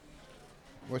 Yeah.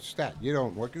 What's that? You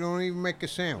don't work. You don't even make a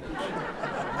sandwich.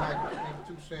 Like, make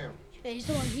 2 sandwiches. Yeah, he's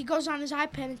the one. He goes on his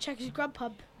iPad and checks his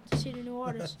Grubhub to see the new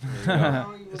orders.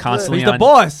 Constantly He's the on-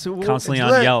 boss. Constantly It's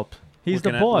on lit. Yelp. He's the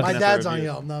looking boss. My looking at the dad's on reviews.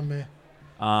 Yelp, not me.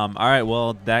 All right,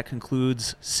 well, that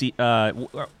concludes.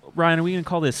 Ryan, are we gonna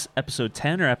call this episode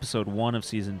 10 or episode 1 of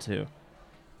season 2?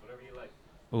 Whatever you like.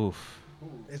 Oof.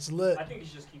 It's lit. I think you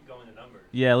should just keep going to numbers.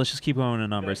 Yeah, let's just keep going to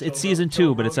numbers. Yeah, It's Joe season Rogan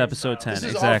 2, but it's episode style. 10. This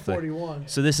is Exactly. R41.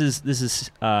 So this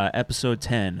is episode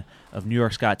 10 of New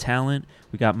York's Got Talent.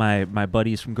 We got my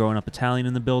buddies from Growing Up Italian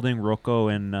in the building, Rocco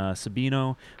and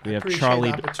Sabino. We I have appreciate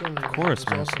Charlie. the opportunity, Of course,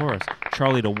 man. man. It was Of course.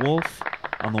 Charlie DeWolf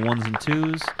on the 1s and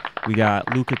 2s. We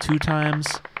got Luca 2 times.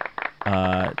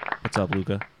 What's up,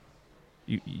 Luca?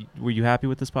 Were you happy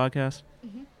with this podcast?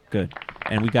 Mhm. Good.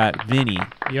 And we got Vinny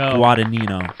Yo.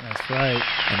 Guadagnino That's right.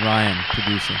 and Ryan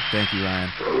producing. Thank you,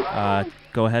 Ryan.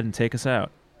 Go ahead and take us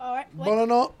out. All right. Wait.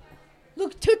 Buonanotte.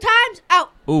 Look, 2 times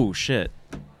out. Oh shit.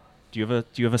 Do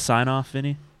you have a sign off,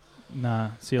 Vinny?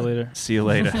 Nah. See you later. See you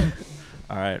later.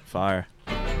 All right, fire.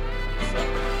 Yeah,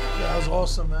 that was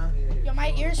awesome, man. Yo,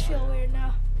 my ears feel weird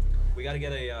now. We got to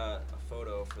get a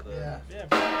photo for the. Yeah.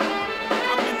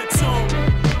 I'm in the zone.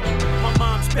 My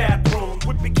mom's bathroom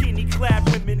with bikini clad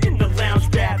women in the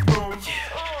lounge bathroom.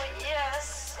 Oh,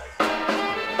 yes.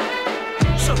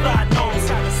 Shalot knows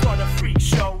how to start a freak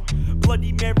show.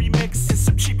 Bloody Mary mix and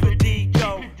some cheaper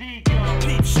Digo.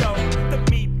 Peep show, the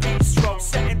meat bistro.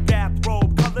 Satin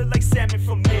bathrobe, color like salmon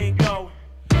flamingo.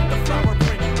 The flower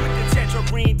print with the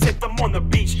tangerine tip. I'm on the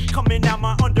beach, coming out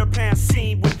my underpants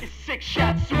scene with the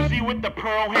 6-shot Susie with the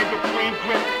pearl handle clean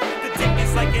grip. The dick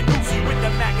is like an Uzi with the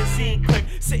magazine clip.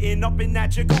 Sitting up in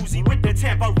that jacuzzi with the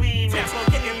tambourine.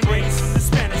 Tampa getting brains from the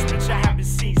Spanish bitch I haven't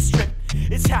seen strip.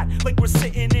 It's hot like we're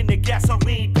sitting in the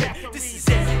gasoline pit. This is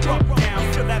it, rub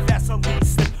down, feel that Vaseline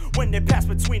slip. When they pass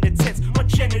between the tits, my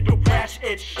genital rash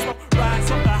itch. Smoke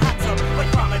rise on the hot tub like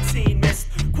Primatine mist.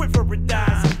 Quivering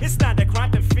thighs, it's not a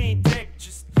crime to fiend dick.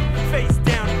 Just face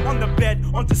down on the bed,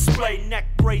 on display. Neck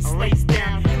brace lays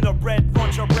down in the red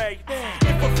lingerie.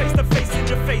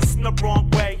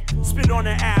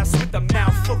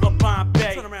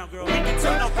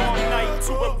 Turn a long night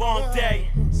to a long day.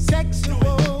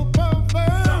 Sexual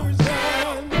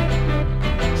perversion.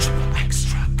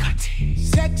 Extra cutty.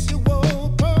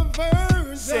 Sexual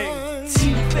perversion.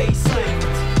 Team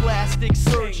facelift, plastic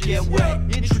surgeon. Get wet.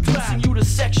 Introducing you to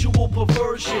sexual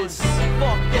perversions.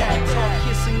 Fuck that, tongue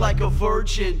kissing like a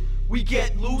virgin. We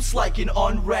get loose like an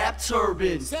unwrapped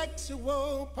turban.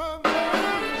 Sexual perversion.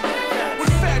 When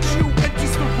Fat Shoe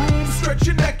enters the room, stretch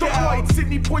your neck out. The white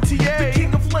Sidney Poitier, the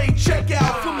king of late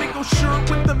checkout. Flamingo shirt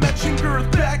with the matching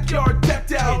girth, backyard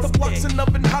decked out. The block's an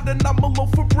oven hot and I'm a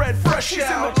loaf of bread, fresh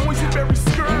out. In a boysenberry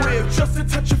skirt with just a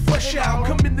touch of flesh out.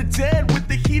 Come in the den with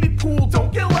the heated pool,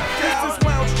 don't get left out. This is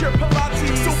lounge chair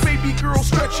Pilates, so baby girl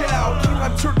stretch out. Key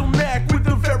lime turtleneck with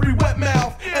a very wet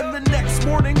mouth. And the next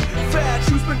morning, Fat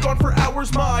Shoe's been gone for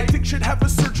hours. My dick should have a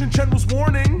Surgeon General's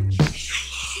warning.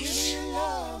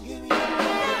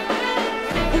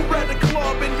 We're at a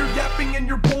club and you're yapping and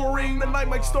you're boring. Then I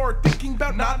might start thinking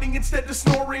about nodding instead of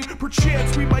snoring.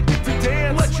 Perchance we might get to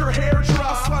dance. Let your hair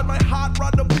drop. Slide my hot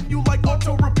rod up in you like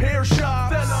auto repair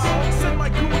shop. Then I'll send my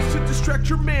goons to distract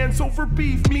your mans over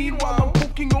beef. Meanwhile I'm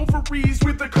poking ovaries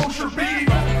with the kosher beef.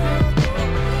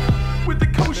 With the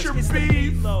kosher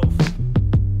beef.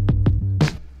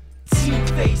 Team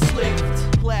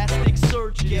facelift, plastic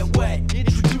surgeon. Get wet,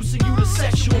 introducing you to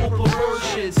sexual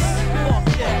perversions. Fuck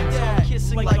that, tongue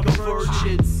kissing like a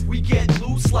virgin. We get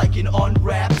loose like an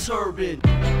unwrapped turban.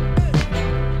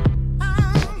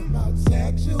 I'm about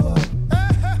sexual.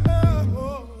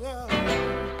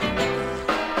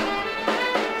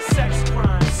 Sex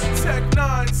crimes, tech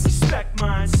nines, respect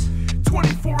minds.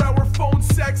 24-hour phone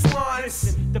sex lines.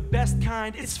 Listen, the best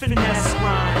kind, it's finesse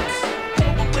rhymes.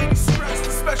 All the ladies stressed,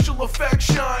 the special effects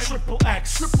shine. Triple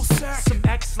X, triple sack, some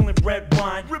excellent red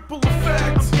wine. Ripple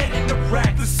effect, I'm getting the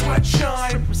rack. The sweat shine,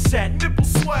 stripper set, nipple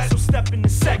sweat. So step in the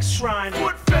sex shrine.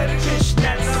 Foot fetish, fish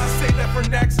nets. Nah, save that for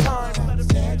next time.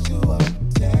 Sexual,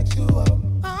 sexual.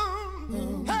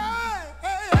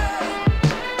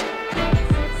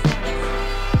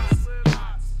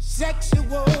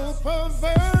 Sexual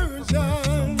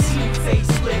perversion. Team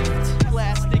facelift,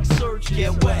 plastic surgeon.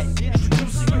 Get wet,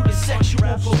 introducing you to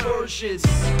sexual perversions.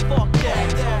 Fuck that,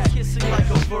 tongue kissing like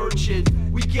a virgin.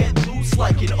 We get loose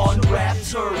like an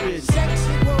unwrapped turban.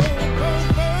 Sexual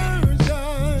perversion.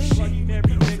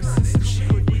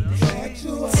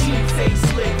 Team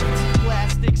facelift,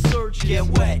 plastic surgeon. Get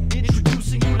wet,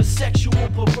 introducing you to sexual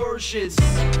perversions.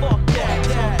 Fuck that,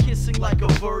 tongue kissing like a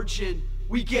virgin.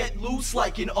 We get loose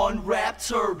like an unwrapped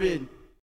turban.